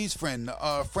 Quali's friend,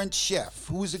 French chef,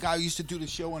 who was the guy who used to do the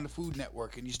show on the Food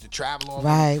Network and used to travel all over.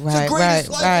 It's the greatest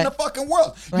life in the fucking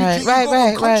world. You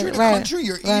go from country to country,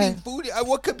 you're eating food.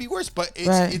 What could be worse? But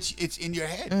it's in your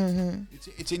head. Mm-hmm.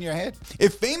 It's in your head.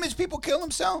 If famous people kill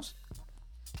themselves,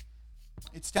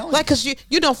 it's telling like, because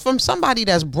from somebody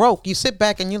that's broke, you sit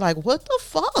back and you're like, what the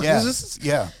fuck? Yeah. This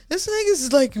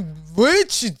nigga's like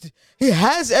rich. He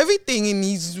has everything and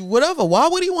he's whatever. Why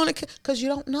would he want to? Because you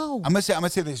don't know. I'm gonna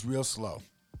say this real slow,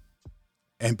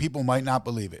 and people might not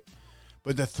believe it,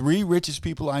 but the 3 richest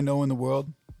people I know in the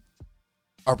world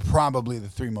are probably the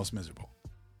 3 most miserable.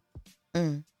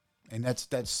 And that's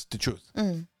the truth.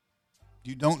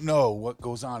 You don't know what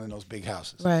goes on in those big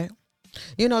houses. Right.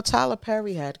 Tyler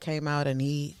Perry came out and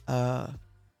he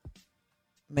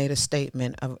made a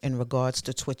statement in regards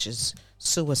to Twitch's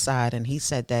suicide, and he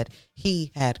said that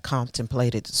he had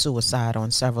contemplated suicide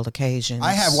on several occasions.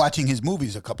 I have, watching his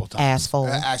movies a couple times. Asshole.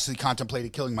 I actually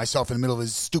contemplated killing myself in the middle of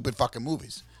his stupid fucking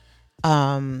movies.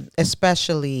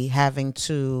 Especially having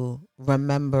to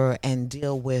remember and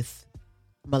deal with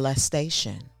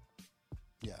molestation.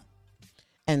 Yeah.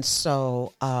 And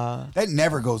so that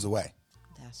never goes away.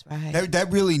 That's right.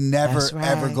 That really never, That's right.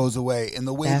 ever goes away. In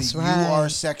the way That's that you right. are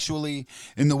sexually,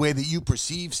 in the way that you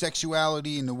perceive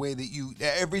sexuality, in the way that you,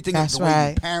 everything, That's the way you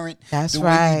right. parent, That's the way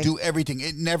right. you do everything,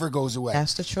 it never goes away.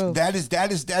 That's the truth. That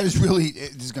is really,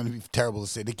 it's going to be terrible to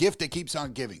say, the gift that keeps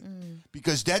on giving.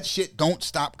 Because that shit don't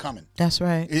stop coming. That's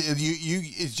right.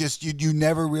 It's just, you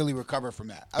never really recover from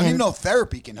that. I don't even know if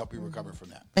therapy can help you recover from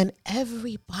that. And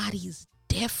everybody's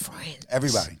different.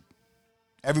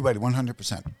 Everybody,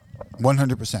 100%.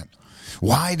 100%.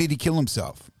 Why did he kill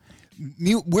himself?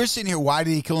 We're sitting here, why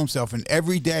did he kill himself? And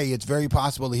every day it's very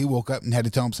possible that he woke up and had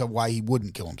to tell himself why he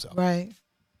wouldn't kill himself. Right.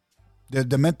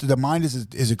 The mind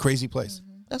is a crazy place.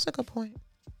 That's a good point.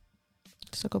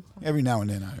 That's a good point. Every now and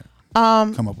then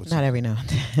I come up with Not something. every now and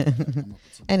then.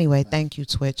 Anyway, thank you,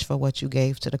 Twitch, for what you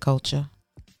gave to the culture.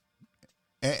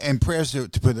 And prayers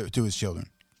to his children.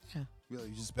 Yeah.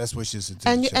 Really, just best wishes to his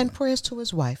And children. prayers to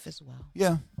his wife as well.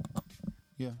 Yeah.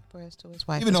 Prayers to his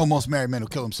wife. Even though most married men will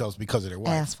kill themselves because of their wife.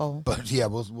 Asshole. But yeah,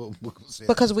 we'll say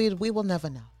Because we will never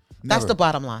know. That's Never. the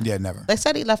bottom line. Yeah, never. They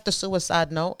said he left a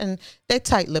suicide note, and they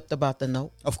tight-lipped about the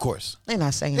note. Of course. They're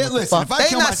not saying Yeah, what listen, the fuck.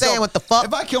 They're not saying what the fuck.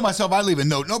 If I kill myself, I leave a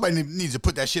note. Nobody needs to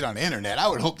put that shit on the internet. I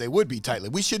would hope they would be tightly.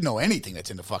 We should know anything that's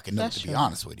in the fucking note, That's to be true.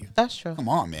 honest with you. That's true. Come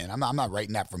on, man. I'm not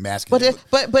writing that for masking. But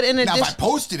in now, if I addition,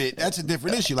 posted it, that's a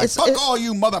different issue. Like, It's- fuck it's- all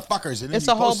you motherfuckers. And then it's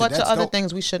you a whole post it, bunch of that's other dope.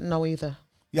 things we shouldn't know either.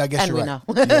 Yeah, I guess and you're we right.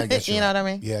 know. Yeah, I guess You you're know right. what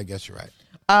I mean? Yeah, I guess you're right.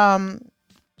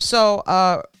 So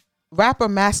rapper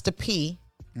Master P,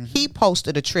 he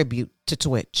posted a tribute to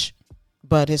Twitch,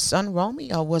 but his son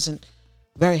Romeo wasn't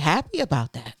very happy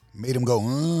about that. Made him go,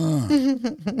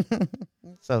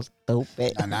 So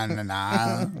stupid.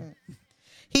 nah.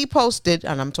 He posted,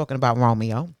 and I'm talking about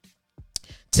Romeo.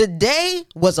 Today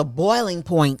was a boiling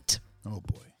point. Oh,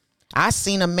 boy. I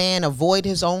seen a man avoid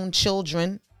his own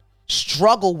children,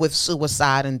 struggle with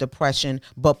suicide and depression,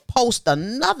 but post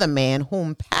another man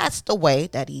whom passed away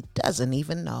that he doesn't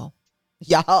even know.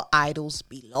 Y'all idols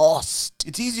be lost.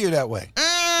 It's easier that way.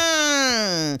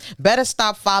 Better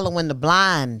stop following the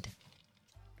blind.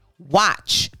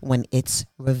 Watch when it's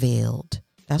revealed.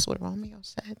 That's what Romeo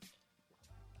said.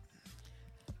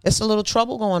 It's a little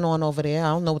trouble going on over there. I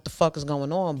don't know what the fuck is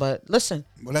going on, but listen.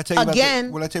 What I tell you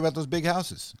Again- what I tell you about those big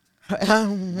houses?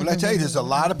 What I tell you, there's a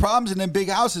lot of problems in them big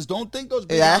houses. Don't think those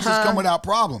big houses come without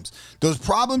problems. Those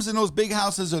problems in those big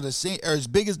houses are the same, are as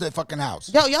big as the fucking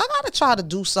house. Yo, y'all gotta try to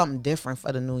do something different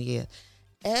for the new year.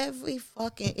 Every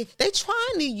fucking they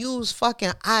trying to use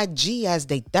fucking IG as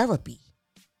their therapy.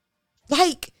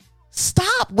 Like,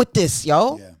 stop with this,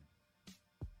 yo. Yeah.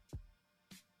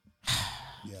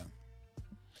 Yeah.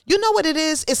 You know what it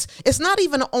is? It's not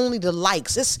even only the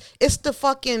likes. It's the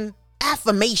fucking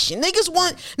affirmation. Niggas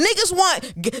want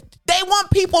they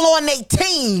want people on their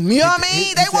team. You know what I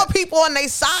mean? They want people on their That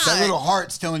side. little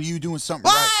heart's telling you doing something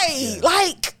right. Right. Yeah.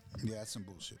 Like, Yeah, that's some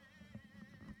bullshit.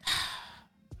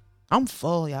 I'm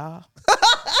full, y'all.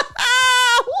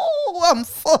 Ooh, I'm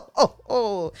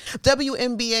full.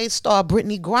 WNBA star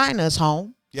Brittany Griner's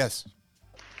home. Yes.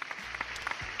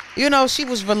 You know, she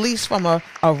was released from a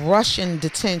Russian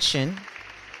detention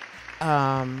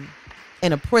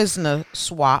in a prisoner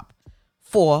swap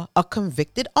for a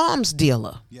convicted arms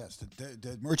dealer. Yes.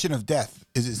 The Merchant of Death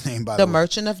is his name, by The the way.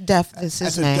 Merchant of Death is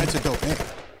his name. That's a dope name.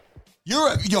 You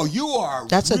are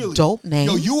That's a really, dope name.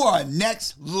 Yo, you are a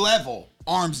next level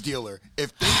arms dealer.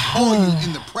 If they call you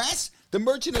in the press, the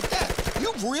Merchant of Death,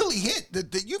 you've really hit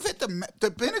you've hit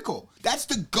the pinnacle. That's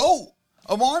the GOAT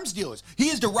of arms dealers. He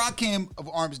is the Rakim of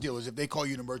arms dealers if they call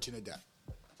you the Merchant of Death.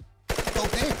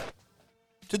 Dope name.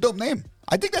 It's a dope name.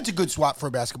 I think that's a good swap for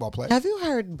a basketball player. Have you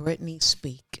heard Brittany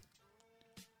speak?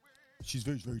 She's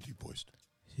very, very deep voiced.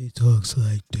 She talks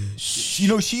like this. You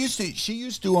know, she used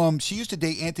to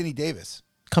date Anthony Davis.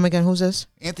 Come again, who's this?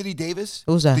 Anthony Davis.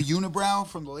 Who's that? The unibrow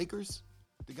from the Lakers.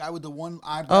 The guy with the one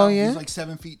eyebrow. Oh, yeah? He's like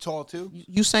 7 feet tall too.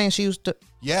 You saying she used to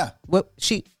Yeah. what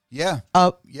she Yeah.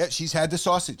 uh Yeah. She's had the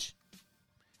sausage.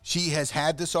 She has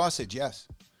had the sausage. Yes.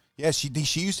 Yeah. She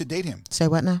used to date him, say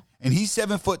what now? and he's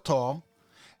 7 foot tall.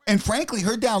 And frankly,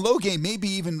 her down low game may be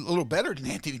even a little better than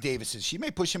Anthony Davis's. She may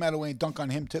push him out of the way and dunk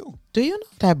on him too. Do you know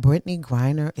that Brittany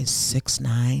Griner is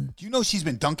 6'9"? Do you know she's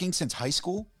been dunking since high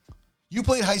school? You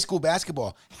played high school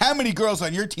basketball. How many girls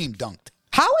on your team dunked?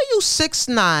 How are you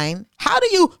 6'9"? How do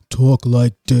you talk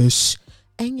like this?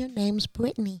 And your name's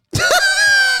Brittany.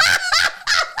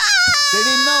 They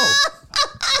didn't know.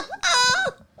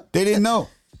 They didn't know.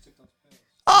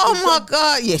 Oh my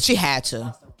God. Yeah, she had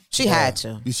to. She had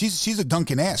to. She's a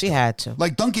dunking ass. She had to.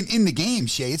 Like dunking in the game,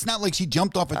 Shay. It's not like she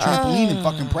jumped off a trampoline in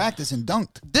fucking practice and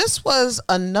dunked. This was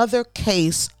another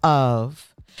case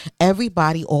of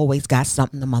everybody always got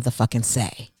something to motherfucking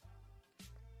say.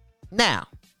 Now,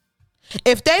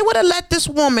 if they would have let this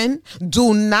woman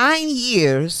do 9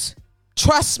 years,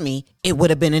 trust me, it would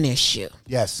have been an issue.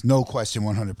 Yes, no question,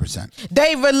 100%.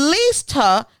 They released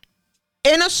her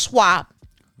in a swap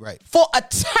Right. for a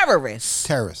terrorist.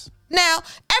 Now,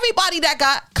 everybody that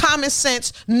got common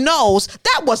sense knows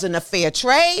that wasn't a fair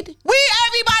trade.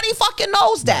 Everybody fucking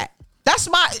knows that.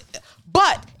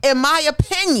 But in my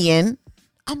opinion,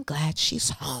 I'm glad she's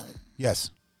home. Yes.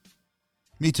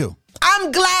 Me too.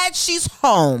 I'm glad she's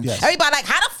home. Yes. Everybody like,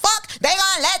 how the fuck they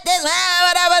gonna let this,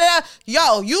 whatever.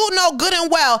 Yo, you know good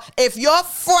and well, if your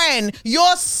friend,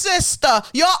 your sister,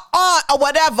 your aunt or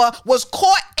whatever was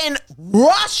caught in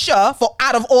Russia, for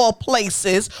out of all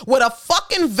places, with a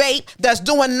fucking vape that's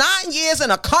doing 9 years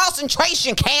in a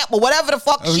concentration camp or whatever the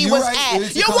fuck she was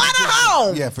at, you want her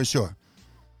home. Yeah, for sure.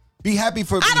 Be happy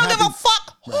for. I don't give a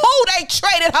fuck who they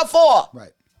traded her for.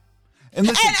 Right. And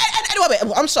listen,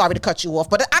 wait, I'm sorry to cut you off,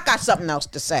 but I got something else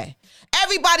to say.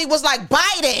 Everybody was like,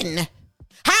 Biden,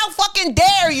 how fucking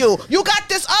dare you? You got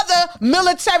this other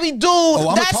military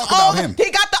dude that's about him.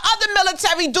 He got the other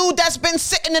military dude that's been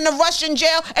sitting in the Russian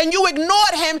jail, and you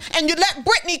ignored him, and you let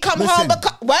Brittany come home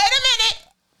because, wait a minute,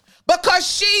 because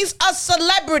she's a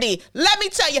celebrity. Let me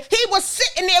tell you, he was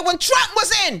sitting there when Trump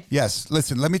was in. Yes,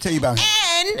 listen, let me tell you about him.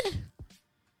 And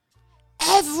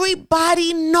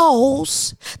everybody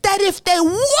knows that if they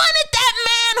wanted that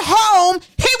man home,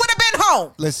 he would have been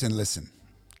home. Listen,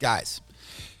 guys.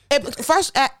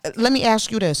 First, let me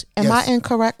ask you this: am I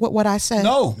incorrect with what I said?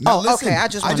 No. Listen, okay. I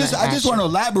just want to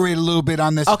elaborate a little bit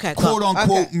on this quote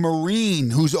unquote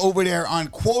Marine who's over there on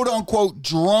quote unquote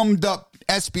drummed up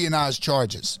espionage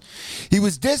charges. He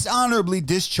was dishonorably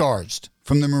discharged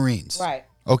from the Marines. Right.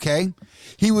 Okay.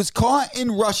 He was caught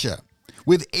in Russia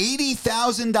with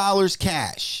 $80,000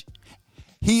 cash.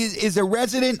 He is a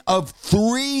resident of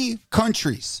 3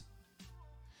 countries.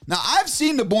 Now, I've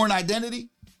seen the Bourne Identity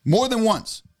more than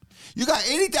once. You got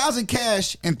 80,000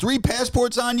 cash and 3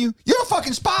 passports on you. You're a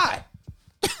fucking spy.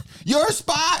 You're a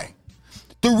spy.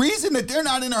 The reason that they're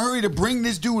not in a hurry to bring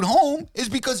this dude home is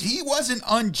because he wasn't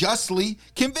unjustly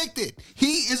convicted.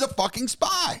 He is a fucking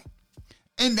spy.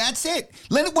 And that's it.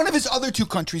 Let one of his other 2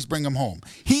 countries bring him home.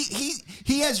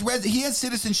 He has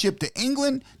citizenship to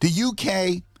England, the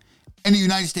UK, and the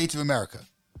United States of America.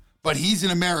 But he's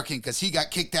an American because he got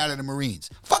kicked out of the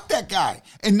Marines. Fuck that guy.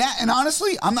 And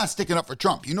honestly, I'm not sticking up for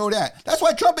Trump. You know that. That's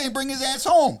why Trump ain't bring his ass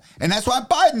home. And that's why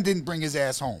Biden didn't bring his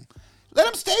ass home. Let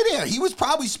him stay there. He was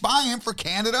probably spying for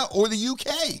Canada or the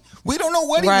UK. We don't know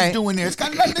what he was doing there. It's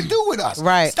got nothing to do with us.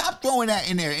 Right. Stop throwing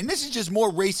that in there. And this is just more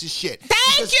racist shit.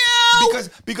 Thank you.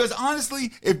 Because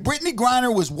honestly, if Brittany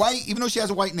Griner was white, even though she has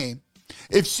a white name,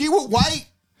 if she were white,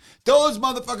 those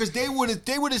motherfuckers, they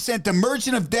would have sent the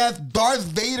Merchant of Death, Darth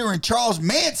Vader, and Charles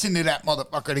Manson to that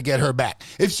motherfucker to get her back.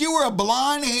 If she were a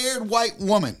blonde-haired white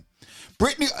woman,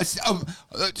 Brittany,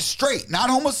 straight, not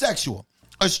homosexual,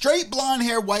 a straight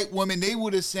blonde-haired white woman, they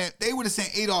would have sent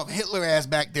Adolf Hitler ass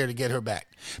back there to get her back,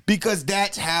 because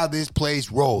that's how this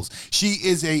place rolls.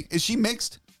 Is she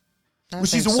mixed? Well,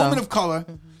 she's a woman of color.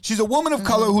 Mm-hmm. She's a woman of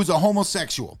color who's a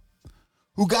homosexual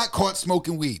who got caught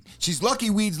smoking weed. She's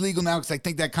lucky weed's legal now because I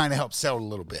think that kind of helps sell it a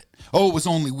little bit. Oh, it was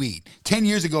only weed. 10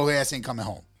 years ago, her ass ain't coming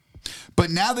home.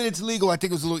 But now that it's legal, I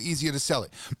think it was a little easier to sell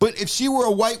it. But if she were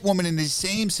a white woman in the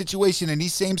same situation, in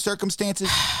these same circumstances,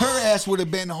 her ass would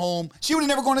have been home. She would have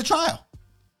never gone to trial.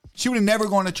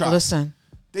 Listen.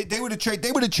 They would have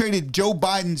traded Joe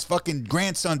Biden's fucking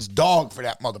grandson's dog for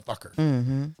that motherfucker.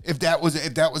 Mm-hmm. If that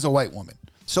was a white woman.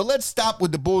 So let's stop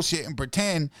with the bullshit and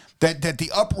pretend that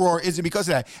the uproar isn't because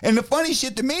of that. And the funny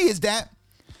shit to me is that,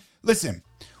 listen,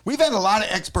 we've had a lot of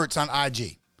experts on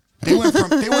IG. They went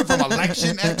from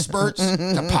election experts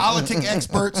to politic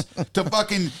experts to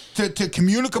fucking to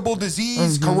communicable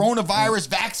disease, coronavirus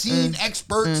vaccine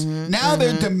experts. Now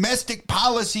they're domestic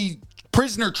policy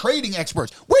prisoner trading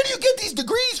experts. Where do you get these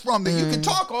degrees from that you can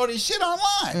talk all this shit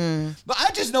online? But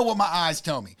I just know what my eyes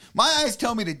tell me. My eyes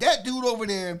tell me that dude over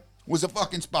there was a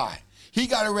fucking spy. He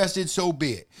got arrested, so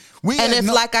be it.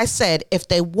 Like I said, if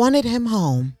they wanted him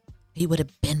home, he would have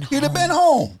been home. He'd have been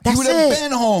home. That's he would have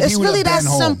been home. It's really that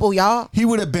simple, y'all. He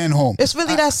would have been home. It's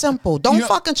really that simple. Don't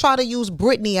fucking try to use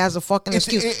Britney as a fucking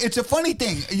excuse. It's a funny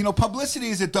thing. You know, publicity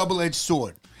is a double-edged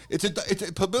sword.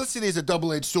 Publicity is a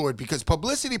double-edged sword because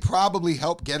publicity probably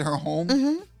helped get her home.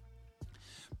 Mm-hmm.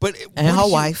 But her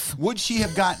wife. Would she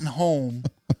have gotten home?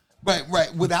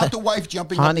 Right. Without the wife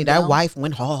jumping up Honey, and that down? wife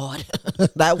went hard.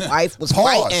 That wife was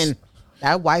fighting.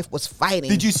 That wife was fighting.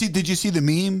 Did you see the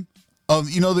meme of,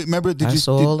 remember,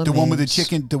 the one with the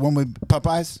chicken, the one with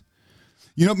Popeyes?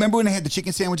 You know, remember when they had the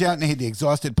chicken sandwich out and they had the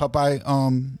exhausted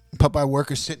Popeye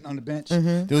workers sitting on the bench?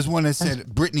 There was one that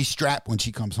said Brittany Strap when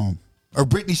she comes home, or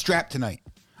Brittany Strap tonight.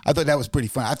 I thought that was pretty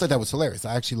funny. I thought that was hilarious.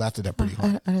 I actually laughed at that pretty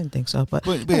hard. I didn't think so, but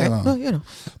yeah, right, well, you know.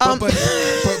 But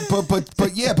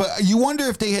you wonder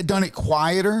if they had done it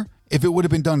quieter, if it would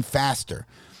have been done faster.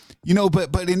 You know,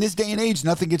 but in this day and age,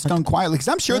 nothing gets done quietly. Because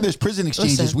I'm sure there's prison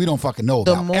exchanges we don't fucking know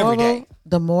about every day.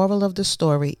 The moral of the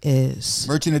story is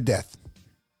Merchant of Death.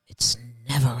 It's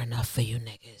never enough for you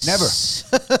niggas. Never.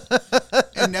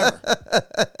 And never.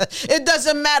 It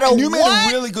doesn't matter and you what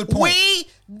made a really good point. we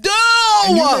do.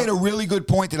 And you made a really good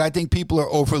point that I think people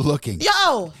are overlooking.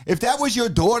 Yo. If that was your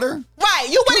daughter. Right.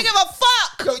 You wouldn't give a fuck.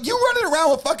 You running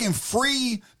around with fucking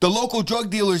free the local drug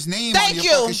dealer's name on your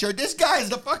fucking shirt. This guy is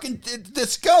the fucking the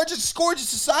scourge of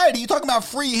society. You talking about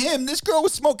free him. This girl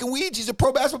was smoking weed. She's a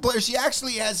pro basketball player. She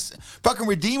actually has fucking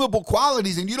redeemable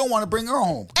qualities and you don't want to bring her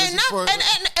home. And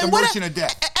Merchant of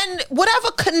Death. And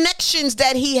whatever connections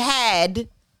that he had.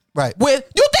 Right. With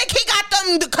you think he got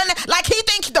them to connect? Like he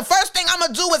think the first thing I'm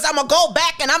gonna do is I'm gonna go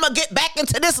back and I'm gonna get back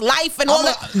into this life and all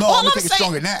that. No, I'm gonna think it's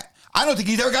stronger than that. I don't think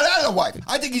he's ever got out of the wife.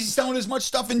 I think he's selling as much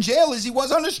stuff in jail as he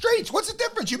was on the streets. What's the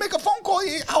difference? You make a phone call.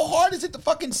 How hard is it to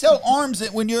fucking sell arms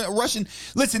when you're a Russian?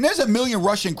 Listen, there's a million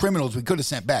Russian criminals we could have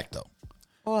sent back though.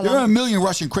 There are a million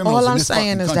Russian criminals. All in I'm this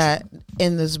saying is country. that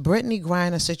in this Brittany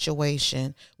Griner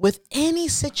situation, with any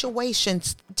situation,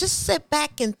 just sit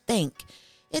back and think.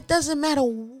 It doesn't matter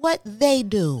what they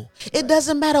do. It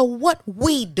doesn't matter what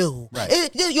we do. Right.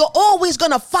 You're always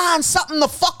going to find something to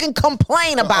fucking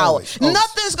complain about. Always.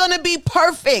 Nothing's going to be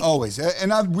perfect. Always.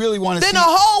 And I really want to see. Then the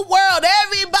whole world,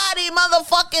 everybody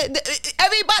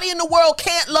in the world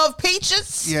can't love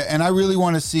peaches. Yeah, and I really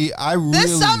want to see.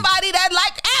 There's somebody that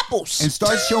like apples. And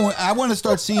start showing. I want to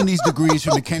start seeing these degrees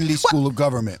from the Kennedy School of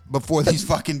Government before these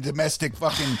domestic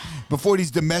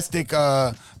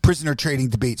prisoner trading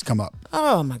debates come up.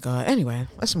 Oh my God. Anyway,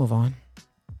 let's move on.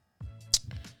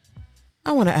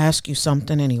 I want to ask you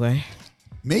something anyway.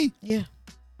 Me? Yeah.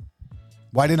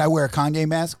 Why didn't I wear a Kanye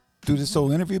mask through this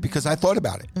whole interview? Because I thought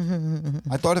about it.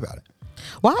 I thought about it.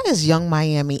 Why is Young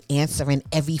Miami answering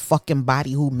every fucking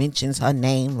body who mentions her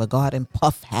name regarding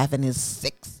Puff having his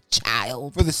sixth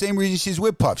child? For the same reason she's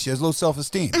with Puff. She has low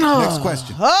self-esteem. Next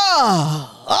question.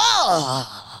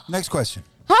 Next question.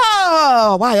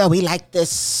 Oh, why are we like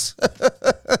this?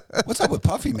 What's up with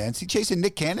Puffy, man? Is he chasing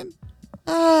Nick Cannon?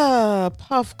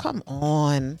 Puff, come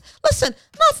on. Listen,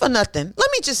 not for nothing. Let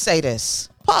me just say this.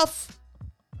 Puff,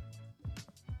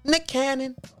 Nick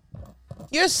Cannon,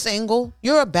 you're single.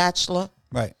 You're a bachelor.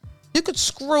 Right. You could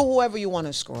screw whoever you want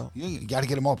to screw. You got to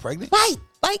get them all pregnant? Right.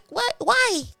 Like, what?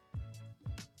 Why?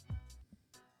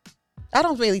 I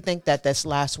don't really think that this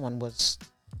last one was...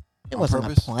 It wasn't a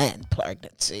planned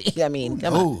pregnancy. I mean,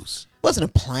 who knows? It wasn't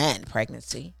a planned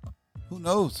pregnancy. Who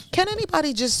knows? Can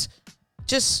anybody just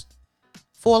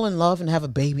fall in love and have a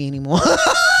baby anymore?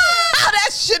 How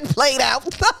that shit played out.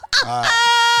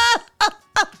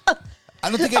 I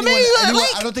don't think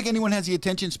I don't think anyone has the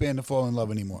attention span to fall in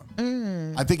love anymore.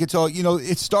 I think it's all,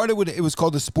 it started with, it was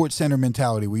called the Sports Center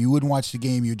mentality, where you wouldn't watch the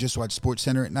game, you would just watch Sports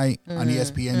Center at night on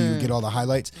ESPN, you would get all the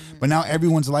highlights. But now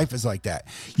everyone's life is like that.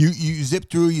 You zip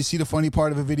through, you see the funny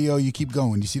part of a video, you keep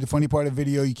going. You see the funny part of a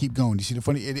video, you keep going. You see the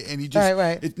funny, and you just,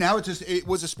 right. Now it's just, it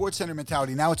was a Sports Center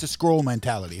mentality. Now it's a scroll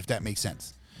mentality, if that makes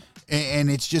sense.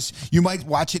 And it's just, you might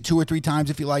watch it 2 or 3 times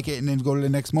if you like it and then go to the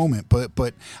next moment.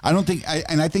 But I don't think,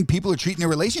 I think people are treating their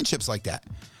relationships like that.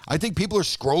 I think people are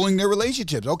scrolling their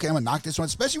relationships. Okay, I'm going to knock this one,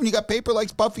 especially when you got paper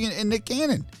like Puffy and Nick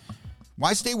Cannon.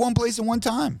 Why stay one place at one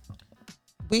time?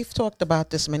 We've talked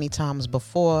about this many times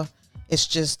before. It's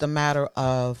just a matter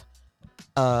of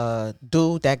a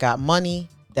dude that got money,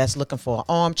 that's looking for an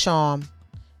arm charm,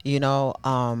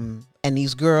 and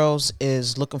these girls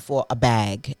is looking for a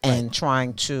bag and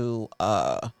trying to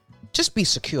just be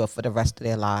secure for the rest of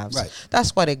their lives. Right.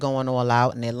 That's why they're going all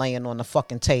out and they're laying on the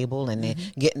fucking table and they're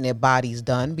getting their bodies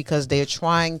done, because they're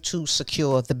trying to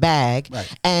secure the bag. Right.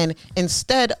 And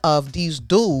instead of these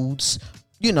dudes,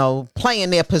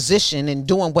 playing their position and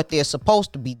doing what they're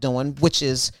supposed to be doing, which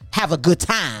is have a good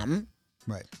time,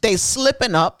 right, they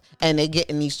slipping up and they're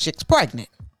getting these chicks pregnant.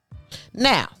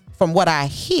 Now, from what I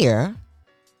hear,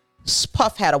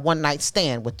 Puff had a one-night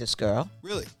stand with this girl.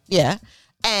 Really? Yeah.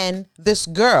 And this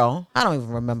girl, I don't even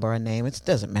remember her name. It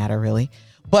doesn't matter really.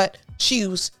 But she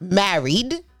was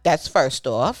married. That's first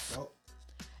off. Oh.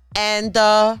 And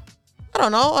I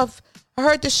don't know. I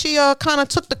heard that she kind of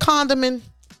took the condom and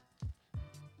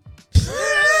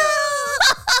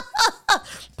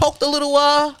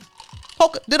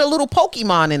did a little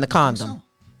Pokemon in the condom.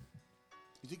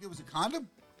 You think it was a condom?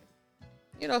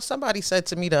 You know, somebody said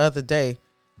to me the other day,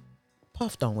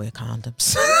 Puff don't wear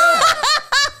condoms.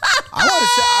 I want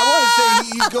to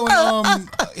say he's going.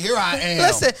 Here I am.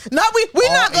 Listen, no, we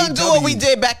not gonna do what we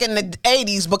did back in the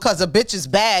 80s because a bitch is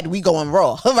bad. We going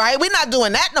raw, right? We're not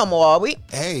doing that no more, are we?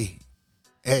 Hey.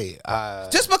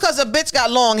 Just because a bitch got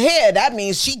long hair, that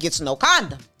means she gets no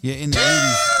condom. Yeah, in the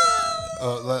 80s.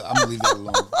 I'm gonna leave that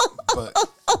alone. But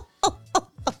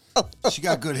she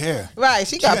got good hair. Right,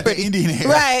 she got the Indian hair.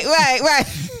 Right.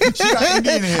 She got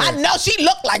Indian hair. I know she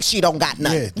looked like she don't got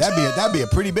nothing. Yeah, that'd be a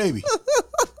pretty baby.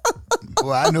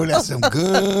 Boy, I know that's some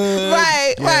good.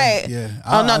 Right. Yeah.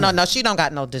 Oh no, she don't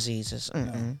got no diseases.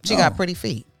 She got pretty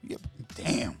feet. Yeah,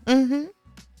 damn.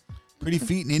 Pretty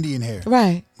feet and Indian hair.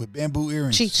 Right. With bamboo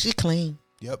earrings. She clean.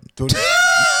 Yep. I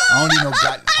don't need no.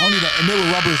 And they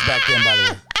were rubbers back then, by the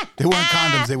way. They weren't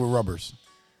condoms. They were rubbers.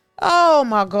 Oh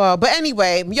my God. But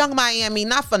anyway, Young Miami,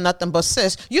 not for nothing, but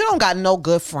sis, you don't got no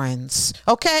good friends.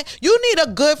 Okay? You need a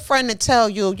good friend to tell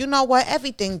you, you know what?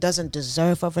 Everything doesn't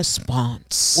deserve a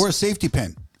response. Or a safety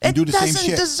pin. And do the same shit. It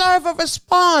doesn't deserve a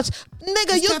response.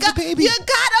 Nigga, you got a Bentley.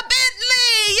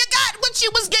 You got what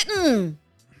you was getting.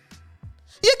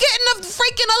 You're getting a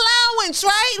freaking allowance,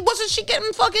 right? Wasn't she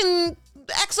getting fucking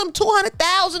some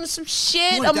 200,000 or some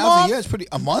shit a month? Yeah, it's pretty.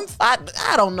 A month? I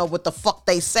don't know what the fuck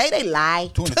they say. They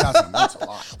lie. 200,000 a month's a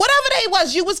lot. Whatever they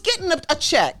was, you was getting a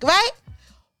check, right?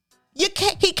 He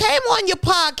came on your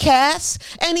podcast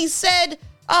and he said,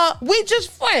 we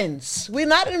just friends. We're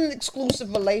not in an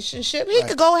exclusive relationship. He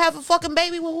could go have a fucking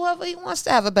baby with whoever he wants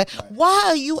to have a baby. Right. Why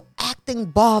are you acting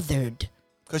bothered?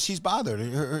 Because she's bothered.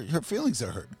 Her feelings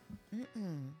are hurt.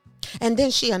 And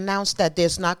then she announced that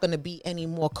there's not going to be any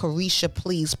more Carisha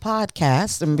Please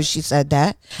podcast. Remember she said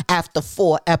that? After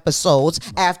 4 episodes,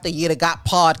 after you got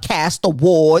podcast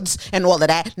awards and all of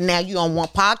that. Now you don't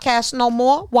want podcasts no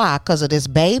more? Why? Because of this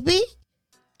baby?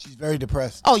 She's very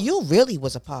depressed. Oh, you really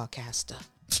was a podcaster.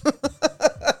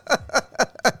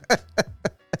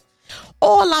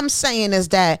 All I'm saying is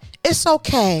that it's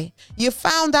okay. You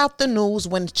found out the news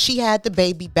when she had the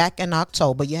baby back in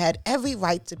October. You had every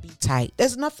right to be tight.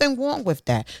 There's nothing wrong with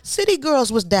that. City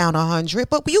Girls was down 100,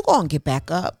 but you gonna get back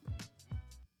up.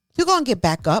 You're gonna get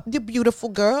back up. You're beautiful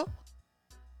girl.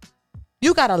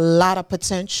 You got a lot of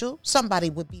potential.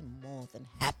 Somebody would be more than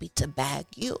happy to bag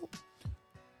you.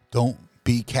 Don't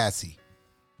be Cassie.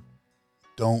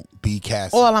 Don't be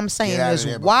Cassie. All I'm saying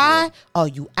is, why are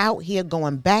you out here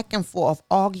going back and forth,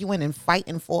 arguing and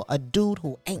fighting for a dude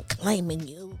who ain't claiming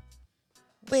you?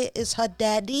 Where is her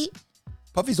daddy?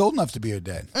 Puffy's old enough to be her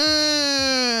dad.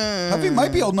 Puffy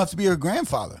might be old enough to be her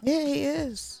grandfather. Yeah, he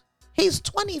is. He's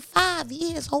 25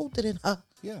 years older than her.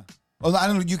 Yeah. Well, I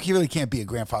don't know. You really can't be a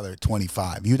grandfather at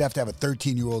 25. You'd have to have a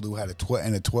 13-year-old who had a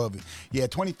 12. Yeah,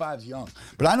 25 is young.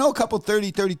 But I know a couple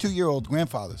 30, 32-year-old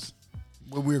grandfathers.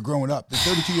 When we were growing up, they're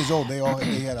 32 years old. They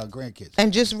had our grandkids.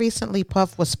 And just recently,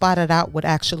 Puff was spotted out with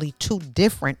actually 2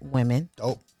 different women.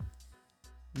 Dope.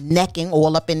 Necking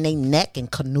all up in their neck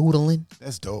and canoodling.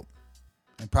 That's dope.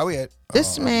 And probably at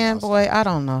this man, boy, I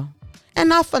don't know. And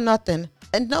not for nothing.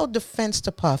 And no defense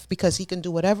to Puff, because he can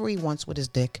do whatever he wants with his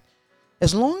dick,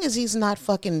 as long as he's not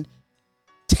fucking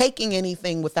taking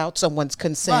anything without someone's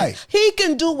consent. Right. He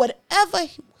can do whatever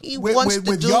he wants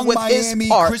to do Young with Miami, his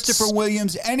parts. Christopher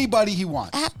Williams, anybody he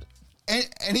wants.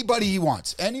 Anybody he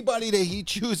wants. Anybody that he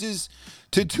chooses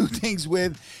to do things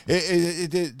with.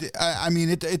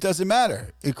 It doesn't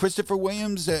matter. Christopher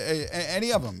Williams,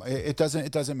 any of them. It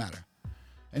doesn't matter.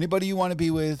 Anybody you want to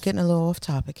be with. Getting a little off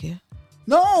topic here.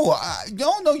 No.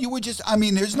 You were just.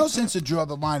 There's no sense to draw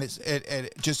the line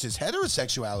at just his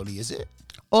heterosexuality, is it?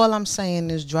 All I'm saying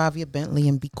is drive your Bentley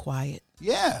and be quiet.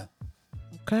 Yeah.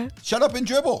 Okay. Shut up and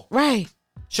dribble. Right.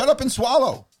 Shut up and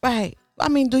swallow. Right.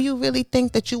 Do you really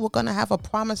think that you were going to have a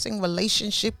promising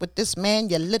relationship with this man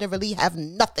you literally have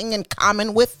nothing in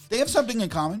common with? They have something in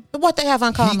common. What they have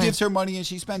in common? He gives her money and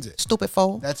she spends it. Stupid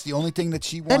fool. That's the only thing that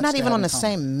she wants. They're not even on the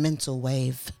same mental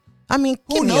wave.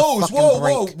 Who knows?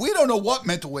 Whoa. We don't know what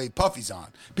mental wave Puffy's on.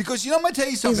 Because, I'm going to tell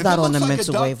you something. He's not on the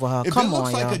mental wave with her. If it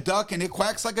looks like a duck and it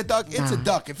quacks like a duck, it's a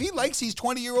duck. If he likes these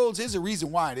 20-year-olds, there's a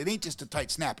reason why. It ain't just a tight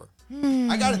snapper.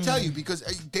 I got to tell you, because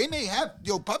they may have,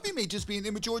 Puffy may just be an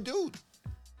immature dude.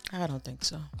 I don't think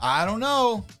so. I don't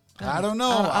know. I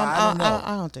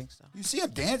don't think so. You see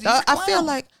him dancing.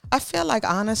 I feel like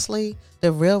honestly,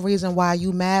 the real reason why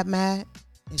you mad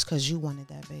is because you wanted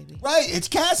that baby. Right. It's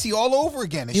Cassie all over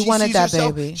again. And you wanted that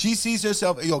baby. She sees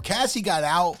herself. Cassie got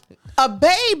out A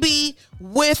baby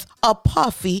with a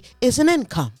Puffy is an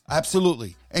income.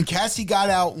 Absolutely. And Cassie got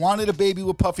out, wanted a baby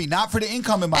with Puffy, not for the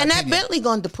income, in my And opinion. that Bentley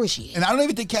gonna depreciate. And I don't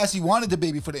even think Cassie wanted the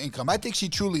baby for the income. I think she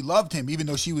truly loved him, even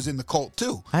though she was in the cult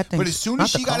too. I think but as soon not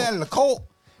as the she got cult. out of the cult,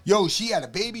 yo, she had a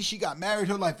baby, she got married,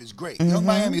 her life is great. Young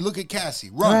Miami, look at Cassie.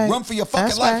 Run. Right. Run for your fucking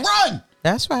That's life. right. Run.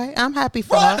 That's right. I'm happy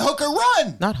for Run, her. Hooker,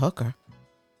 run. Not Hooker.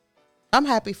 I'm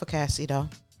happy for Cassie though.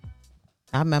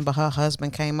 I remember her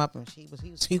husband came up and he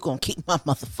was gonna keep my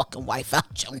motherfucking wife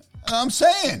out, Joe. I'm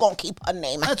saying. Gonna keep her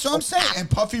name out. That's what I'm saying. And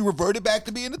Puffy reverted back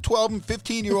to being a 12 and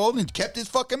 15-year-old and kept his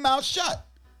fucking mouth shut.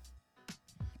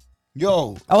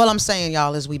 Yo, All I'm saying,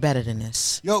 y'all, is we better than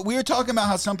this. we were talking about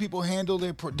how some people handle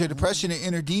their depression and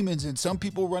inner demons, and some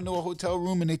people run to a hotel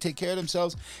room and they take care of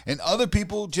themselves, and other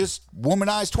people just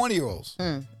womanize 20-year-olds.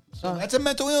 So that's a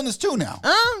mental illness too now.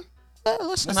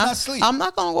 Listen, Let's not sleep. I'm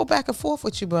not gonna go back and forth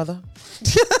with you, brother.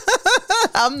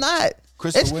 I'm not.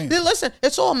 Crystal Williams. Listen,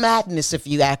 it's all madness if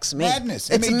you ask me. Madness.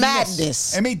 It's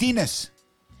madness. M-A-D-ness.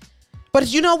 But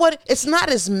you know what? It's not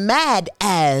as mad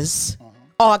as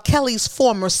R. Kelly's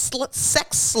former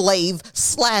sex slave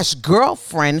 /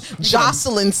 girlfriend,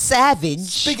 Jocelyn Savage.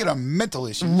 Speaking of mental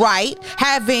issues. Right,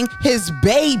 having his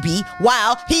baby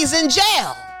while he's in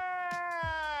jail.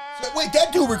 Wait,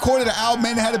 that dude recorded an album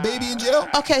and had a baby in jail?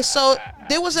 Okay, so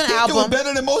there was an He's doing album.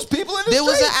 better than most people in the There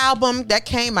was an streets. album that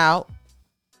came out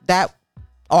that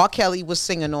R. Kelly was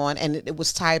singing on, and it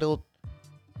was titled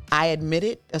 "I Admit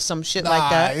It" or some shit like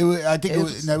that. I think it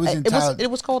was entitled.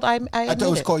 It was called "I Admit I thought it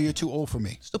was It." called "You're Too Old for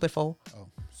Me." Stupid fool. Oh,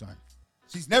 sorry.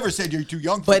 She's never said you're too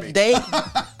young for me. But they,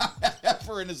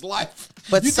 Ever in his life.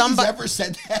 But you think somebody- he's ever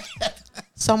said that?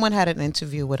 someone had an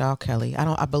interview with R. Kelly.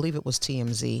 I believe it was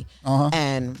TMZ,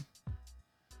 and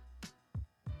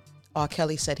R.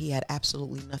 Kelly said he had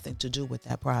absolutely nothing to do with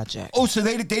that project. Oh, so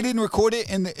they didn't record it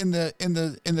in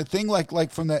the thing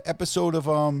like from the episode of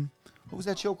what was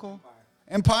that show called?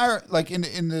 Empire. Like in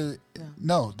the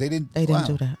no, they didn't. They didn't wow.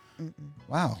 do that.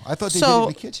 Wow, I thought they So, did it in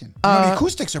the kitchen. The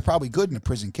acoustics are probably good in a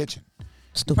prison kitchen.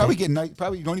 Stupid. Probably get night.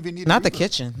 Probably you don't even need Not the reverb.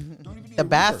 kitchen, Don't even need the a reverb.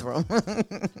 bathroom.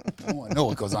 Oh, I know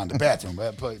what goes on in the bathroom,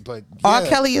 but R. yeah.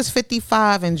 Kelly is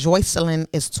 55 and Joycelyn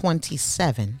is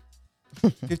 27.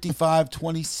 55,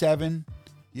 27.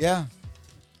 Yeah.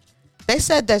 They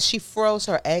said that she froze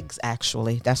her eggs.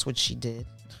 Actually, that's what she did.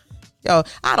 Yo,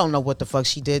 I don't know what the fuck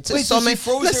she did. Wait, so she many-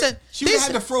 froze listen, her, she would this-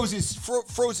 have had to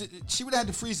froze it. She would have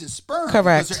had to freeze his sperm.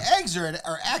 Correct. Because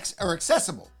her eggs are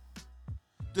accessible.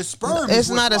 The sperm It's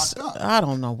is not what's a. locked up. I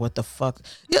don't know what the fuck.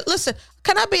 Yeah, listen,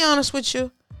 can I be honest with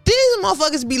you? These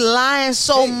motherfuckers be lying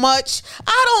so much.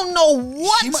 I don't know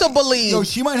what She to might- believe. Yo,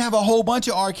 she might have a whole bunch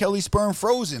of R. Kelly sperm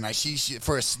frozen. Like she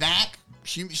for a snack.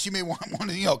 She may want one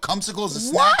of cumsicles, a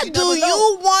snack. Why do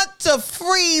you want to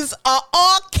freeze a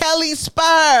R. Kelly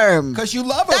sperm? Because you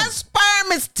love him. That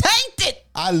sperm is tainted.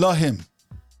 I love him.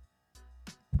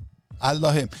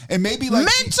 And maybe like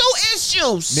Mental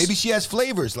issues. maybe she has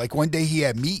flavors. Like one day he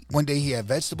had meat, one day he had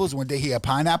vegetables, one day he had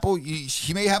pineapple.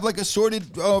 She may have like assorted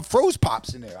froze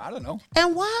pops in there. I don't know.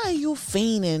 And why are you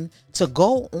fiending to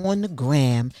go on the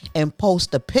gram and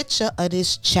post a picture of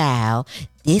this child?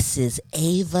 This is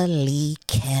Ava Lee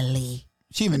Kelly.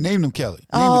 She even named him Kelly.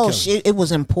 Oh, shit. It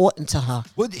was important to her.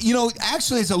 Well,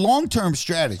 actually, it's a long-term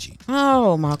strategy.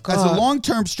 Oh, my As a God.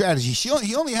 long-term strategy,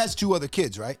 he only has 2 other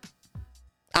kids, right?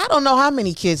 I don't know how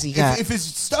many kids he got. If his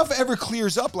stuff ever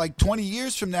clears up, like 20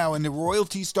 years from now, and the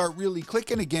royalties start really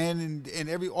clicking again,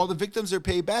 and all the victims are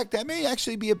paid back, that may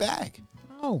actually be a bag.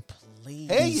 Oh, please.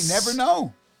 Hey, you never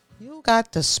know. You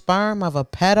got the sperm of a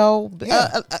pedo.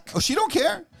 Yeah. She don't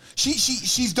care.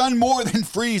 She's done more than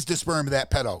freeze the sperm of that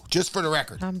pedo, just for the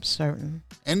record, I'm certain.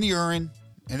 and the urine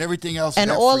and everything else. And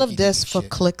that all of freaky this for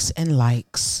shit. clicks and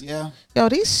likes. Yeah, Yo,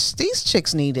 these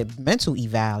chicks needed mental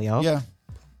eval, yo. yeah.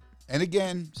 And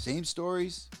again, same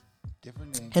stories,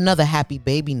 different names. Another happy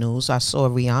baby news. I saw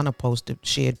Rihanna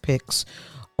shared pics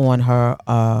on her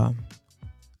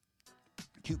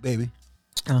Cute baby.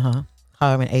 her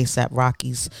and ASAP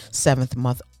Rocky's 7th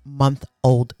month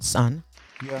old son.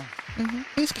 Yeah,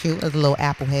 He's cute, as a little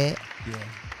apple head.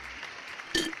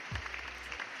 yeah.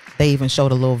 They even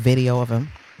showed a little video of him.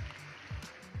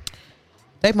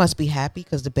 They must be happy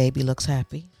because the baby looks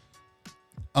happy.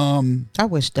 I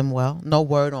wish them well. No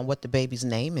word on what the baby's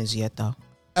name is yet, though.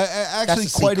 Actually,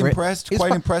 That's a quite secret. impressed. He's Quite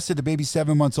pro- impressed that the baby's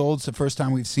 7 months old. It's the first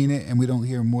time we've seen it, and we don't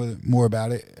hear more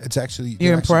about it. It's actually You're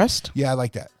they're actually- impressed? Yeah, I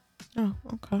like that. Oh,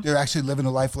 okay. They're actually living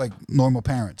a life like normal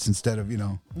parents instead of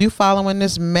You following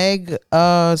this Meg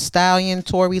Stallion,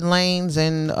 Tory Lanez,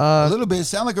 and a little bit.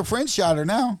 Sound like a French shotter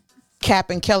now. Cap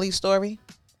and Kelly story?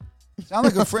 Sound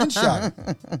like a friend shot.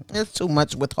 There's too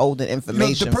much withholding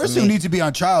information. The person for who me. needs to be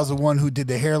on trial is the one who did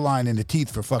the hairline and the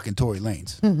teeth for fucking Tory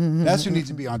Lanez. That's who needs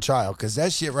to be on trial, because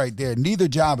that shit right there, neither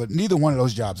one of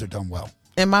those jobs are done well.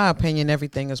 In my opinion,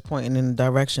 everything is pointing in the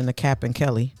direction of Cap and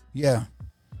Kelly. Yeah.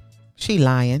 She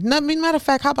lying. No, I mean, matter of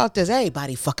fact, how about this?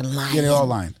 Everybody fucking lying. Yeah, they're all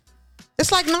lying.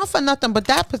 It's like not for nothing, but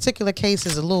that particular case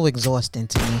is a little exhausting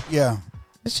to me. Yeah.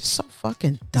 It's just so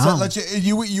fucking So dumb.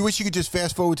 you wish you could just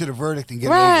fast forward to the verdict and get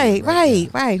Right, it over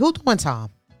with, right. Who doing time?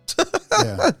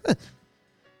 Yeah.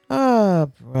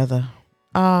 Oh, brother.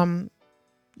 You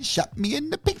shot me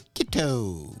in the pinky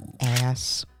toe.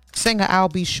 Ass. Singer Al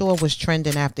B. Sure was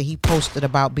trending after he posted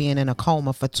about being in a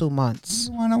coma for 2 months.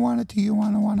 Do you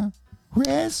wanna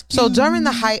rescue? So during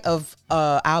the height of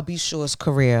Al B. Sure's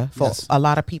career, for Yes. a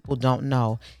lot of people don't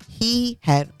know, he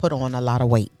had put on a lot of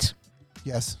weight.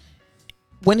 Yes.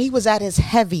 When he was at his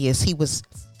heaviest, he was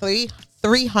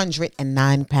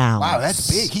 309 pounds. Wow, that's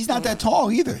big. He's not that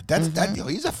tall either.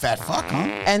 He's a fat fuck, huh?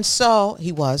 And so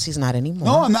he's not anymore.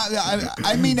 No, I'm not.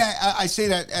 I mean, I say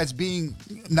that as being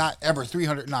not ever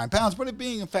 309 pounds, but it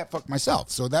being a fat fuck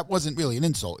myself. So that wasn't really an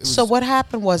insult. It was So what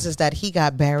happened is that he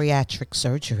got bariatric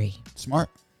surgery. smart.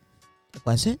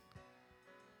 Was it?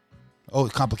 Oh,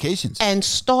 complications. And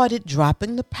started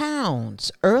dropping the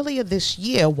pounds. Earlier this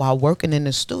year, while working in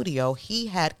the studio, he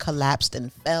had collapsed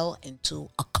and fell into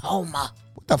a coma.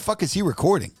 What the fuck is he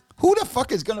recording? Who the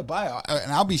fuck is gonna buy an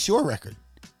I'll Be Sure record?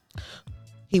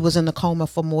 He was in the coma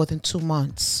for more than 2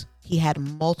 months. He had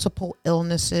multiple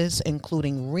illnesses,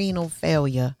 including renal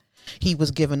failure. He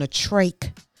was given a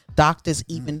trach. Doctors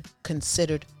even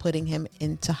considered putting him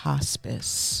into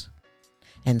hospice.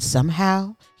 And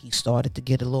somehow he started to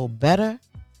get a little better.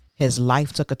 His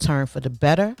life took a turn for the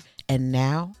better. And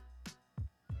now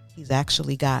he's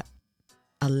actually got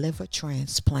a liver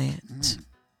transplant.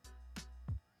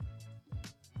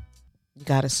 You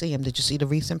got to see him. Did you see the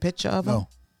recent picture of him? No.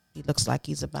 He looks like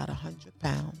he's about 100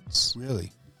 pounds.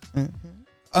 Really?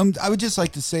 Mm-hmm. I would just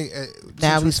like to say,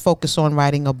 Now he's focused on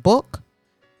writing a book.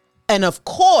 And of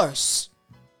course,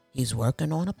 he's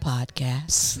working on a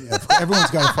podcast. yeah,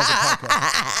 everyone's got a fucking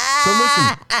podcast. So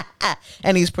listen,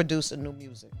 And he's producing new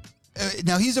music.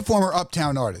 now he's a former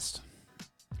Uptown artist.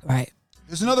 Right.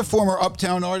 There's another former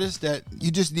Uptown artist that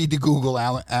you just need to Google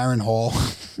Aaron Hall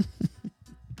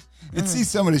and see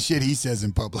some of the shit he says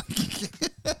in public.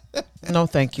 No,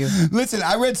 thank you. Listen,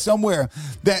 I read somewhere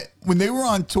that when they were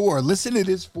on tour, listen to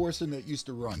this foursome that used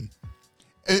to run.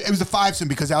 It was a fivesome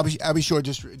because Al B. Sure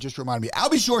just reminded me. Al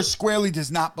B. Sure squarely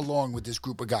does not belong with this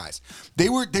group of guys. They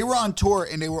were on tour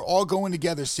and they were all going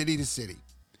together city to city.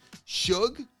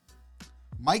 Suge,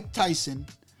 Mike Tyson,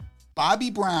 Bobby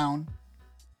Brown,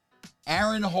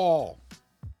 Aaron Hall.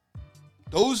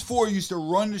 Those four used to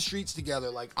run the streets together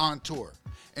like on tour.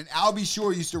 And Al B.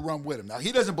 Sure used to run with him. Now,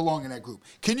 he doesn't belong in that group.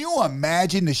 Can you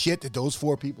imagine the shit that those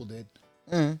four people did?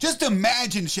 Just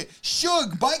imagine the shit.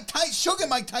 Suge and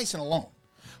Mike Tyson alone.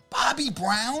 Bobby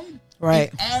Brown. Right.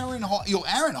 And Aaron Hall.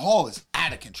 Aaron Hall is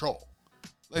out of control.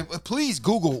 Like, please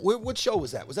Google. What show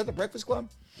was that? Was that The Breakfast Club?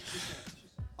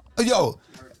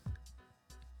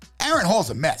 Aaron Hall's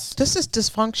a mess. This is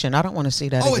dysfunction. I don't want to see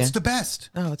that Oh, again. it's the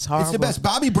best. No, it's horrible. It's the best.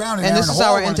 Bobby Brown and And Aaron this is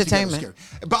Hall our running together is entertainment.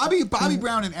 scary. Bobby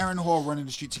Brown and Aaron Hall running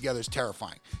the street together is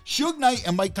terrifying. Suge Knight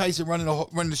and Mike Tyson running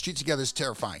the streets together is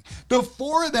terrifying. The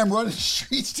four of them running the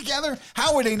streets together,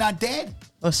 how are they not dead?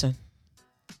 Listen.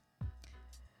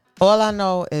 All I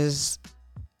know is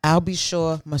Al B.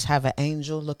 Sure must have an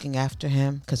angel looking after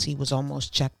him because he was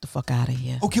almost checked the fuck out of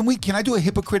here. Oh, can I do a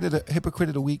hypocrite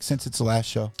of the week since it's the last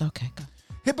show? Okay, go.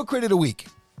 Hypocrite of the week.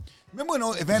 Remember when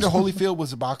Evander Holyfield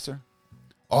was a boxer?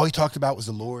 All he talked about was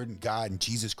the Lord and God and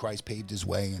Jesus Christ paved his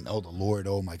way and the Lord,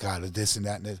 oh my God, this and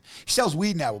that and this. He sells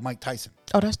weed now with Mike Tyson.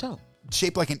 Oh, that's dope.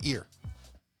 Shaped like an ear.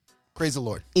 Praise the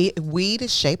Lord. Weed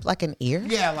is shaped like an ear?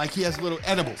 Yeah, like he has little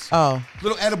edibles. Oh.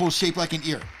 Little edibles shaped like an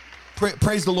ear.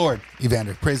 Praise the Lord,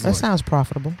 Evander. Praise the That Lord. sounds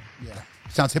profitable. Yeah.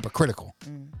 Sounds hypocritical.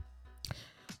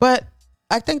 But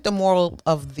I think the moral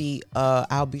of the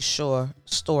Al B. Sure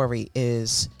story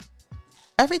is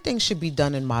everything should be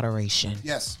done in moderation.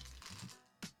 Yes.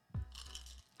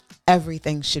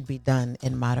 Everything should be done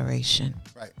in moderation.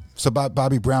 Right. So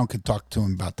Bobby Brown could talk to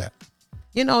him about that.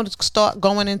 You know, to start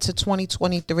going into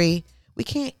 2023, we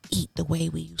can't eat the way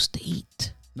we used to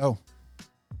eat. No.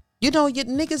 You know, your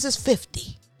niggas is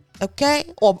 50, okay?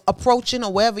 Or approaching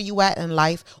or wherever you at in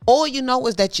life. All you know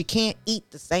is that you can't eat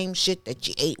the same shit that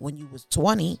you ate when you was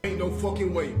 20. Ain't no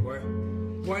fucking way, boy.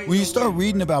 When you start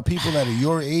reading about people that are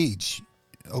your age,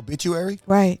 obituary,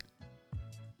 Right.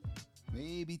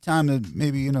 maybe time to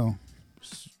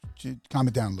calm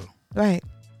it down a little. Right.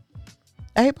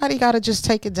 Everybody got to just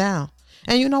take it down.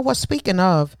 And you know what? Speaking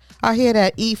of, I hear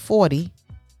that E40,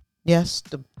 yes,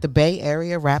 the Bay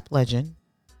Area rap legend,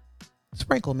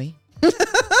 Sprinkle Me.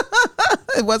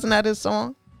 It wasn't that his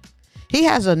song? He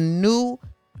has a new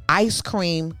ice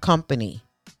cream company.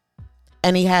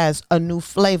 And he has a new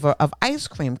flavor of ice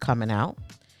cream coming out.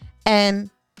 And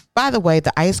by the way,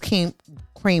 the ice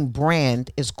cream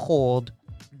brand is called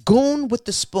Goon with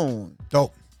the Spoon.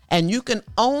 Dope. And you can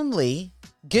only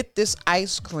get this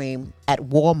ice cream at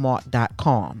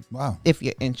Walmart.com. Wow. If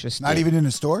you're interested. Not even in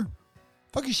the store?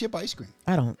 Fuck you ship ice cream.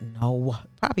 I don't know.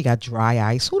 Probably got dry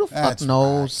ice. Who the fuck That's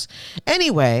knows?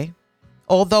 Anyway,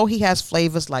 although he has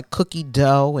flavors like cookie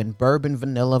dough and bourbon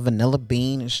vanilla, vanilla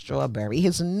bean, and strawberry,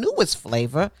 his newest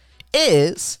flavor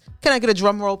is, can I get a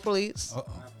drum roll, please?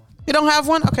 Uh-oh. You don't have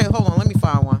one? Okay, hold on. Let me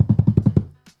find one.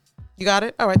 You got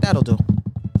it? All right, that'll do.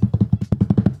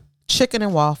 Chicken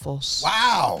and waffles.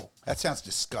 Wow. That sounds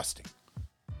disgusting.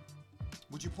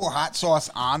 Would you pour hot sauce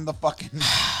on the fucking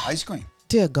ice cream?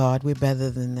 Dear God, we're better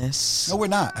than this. No, we're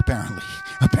not, apparently.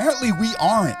 Apparently, we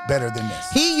aren't better than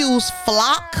this. He used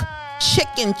flock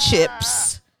chicken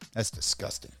chips That's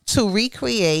disgusting. to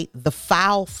recreate the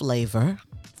foul flavor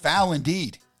Foul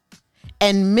indeed.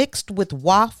 and mixed with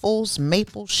waffles,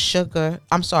 maple syrup,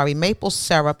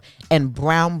 and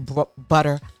brown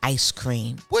butter ice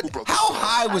cream. What? How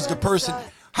high was the person?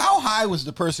 How high was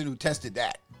the person who tested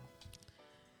that?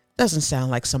 Doesn't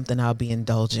sound like something I'll be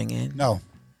indulging in. No.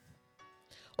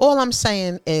 All I'm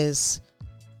saying is,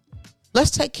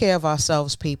 let's take care of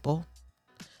ourselves, people.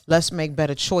 Let's make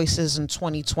better choices in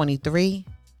 2023.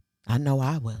 I know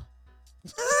I will.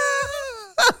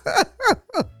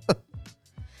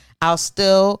 I'll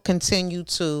still continue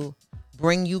to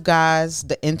bring you guys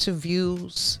the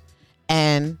interviews.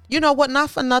 And you know what? Not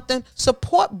for nothing.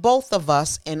 Support both of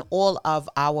us in all of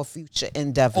our future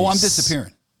endeavors. Oh, I'm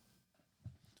disappearing.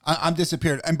 I'm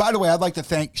disappearing. And by the way, I'd like to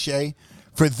thank Shay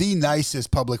for the nicest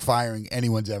public firing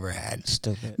anyone's ever had.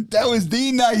 Stupid. That was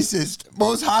the nicest,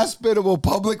 most hospitable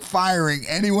public firing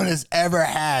anyone has ever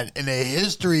had in the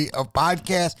history of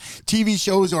podcasts, TV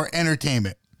shows, or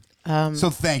entertainment. So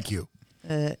thank you.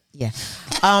 Yeah.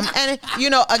 And, you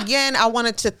know, again, I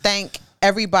wanted to thank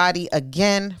everybody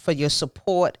again for your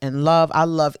support and love. I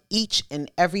love each and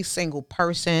every single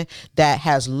person that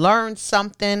has learned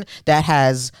something, that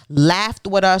has laughed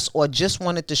with us, or just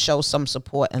wanted to show some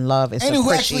support and love. It's And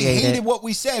who actually appreciated. hated what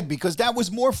we said, because that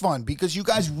was more fun, because you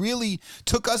guys really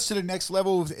took us to the next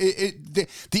level. The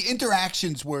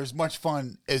interactions were as much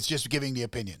fun as just giving the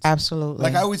opinions. Absolutely.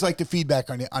 Like I always like the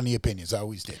feedback on the opinions. I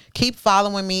always did. Keep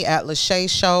following me at Lachey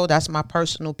Show. That's my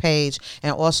personal page.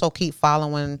 And also keep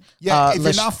following. If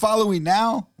you're not following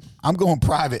now, I'm going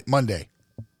private Monday.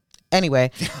 Anyway,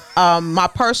 my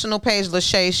personal page,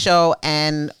 Lachey Show,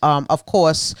 and of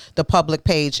course, the public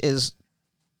page is.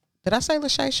 Did I say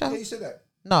Lachey Show? Yeah, you said that.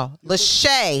 No,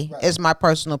 Lachey is my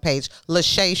personal page.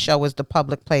 Lachey Show is the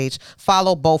public page.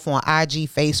 Follow both on IG,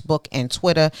 Facebook, and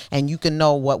Twitter, and you can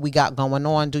know what we got going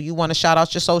on. Do you want to shout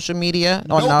out your social media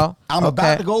or Nope. no? I'm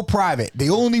about to go private. The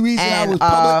only reason I was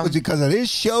public was because of this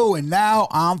show, and now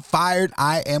I'm fired.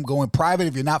 I am going private.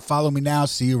 If you're not following me now,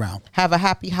 see you around. Have a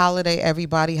happy holiday,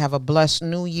 everybody. Have a blessed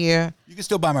new year. You can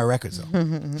still buy my records, though.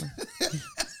 And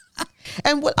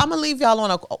I'm going to leave y'all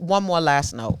on one more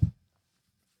last note.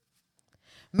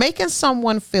 Making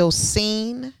someone feel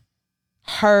seen,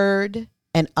 heard,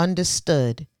 and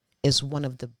understood is one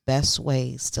of the best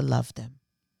ways to love them.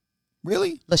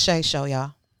 Really? Lachey Show,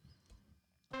 y'all.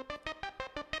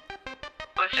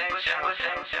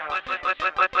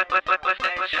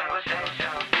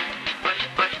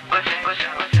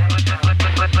 Show.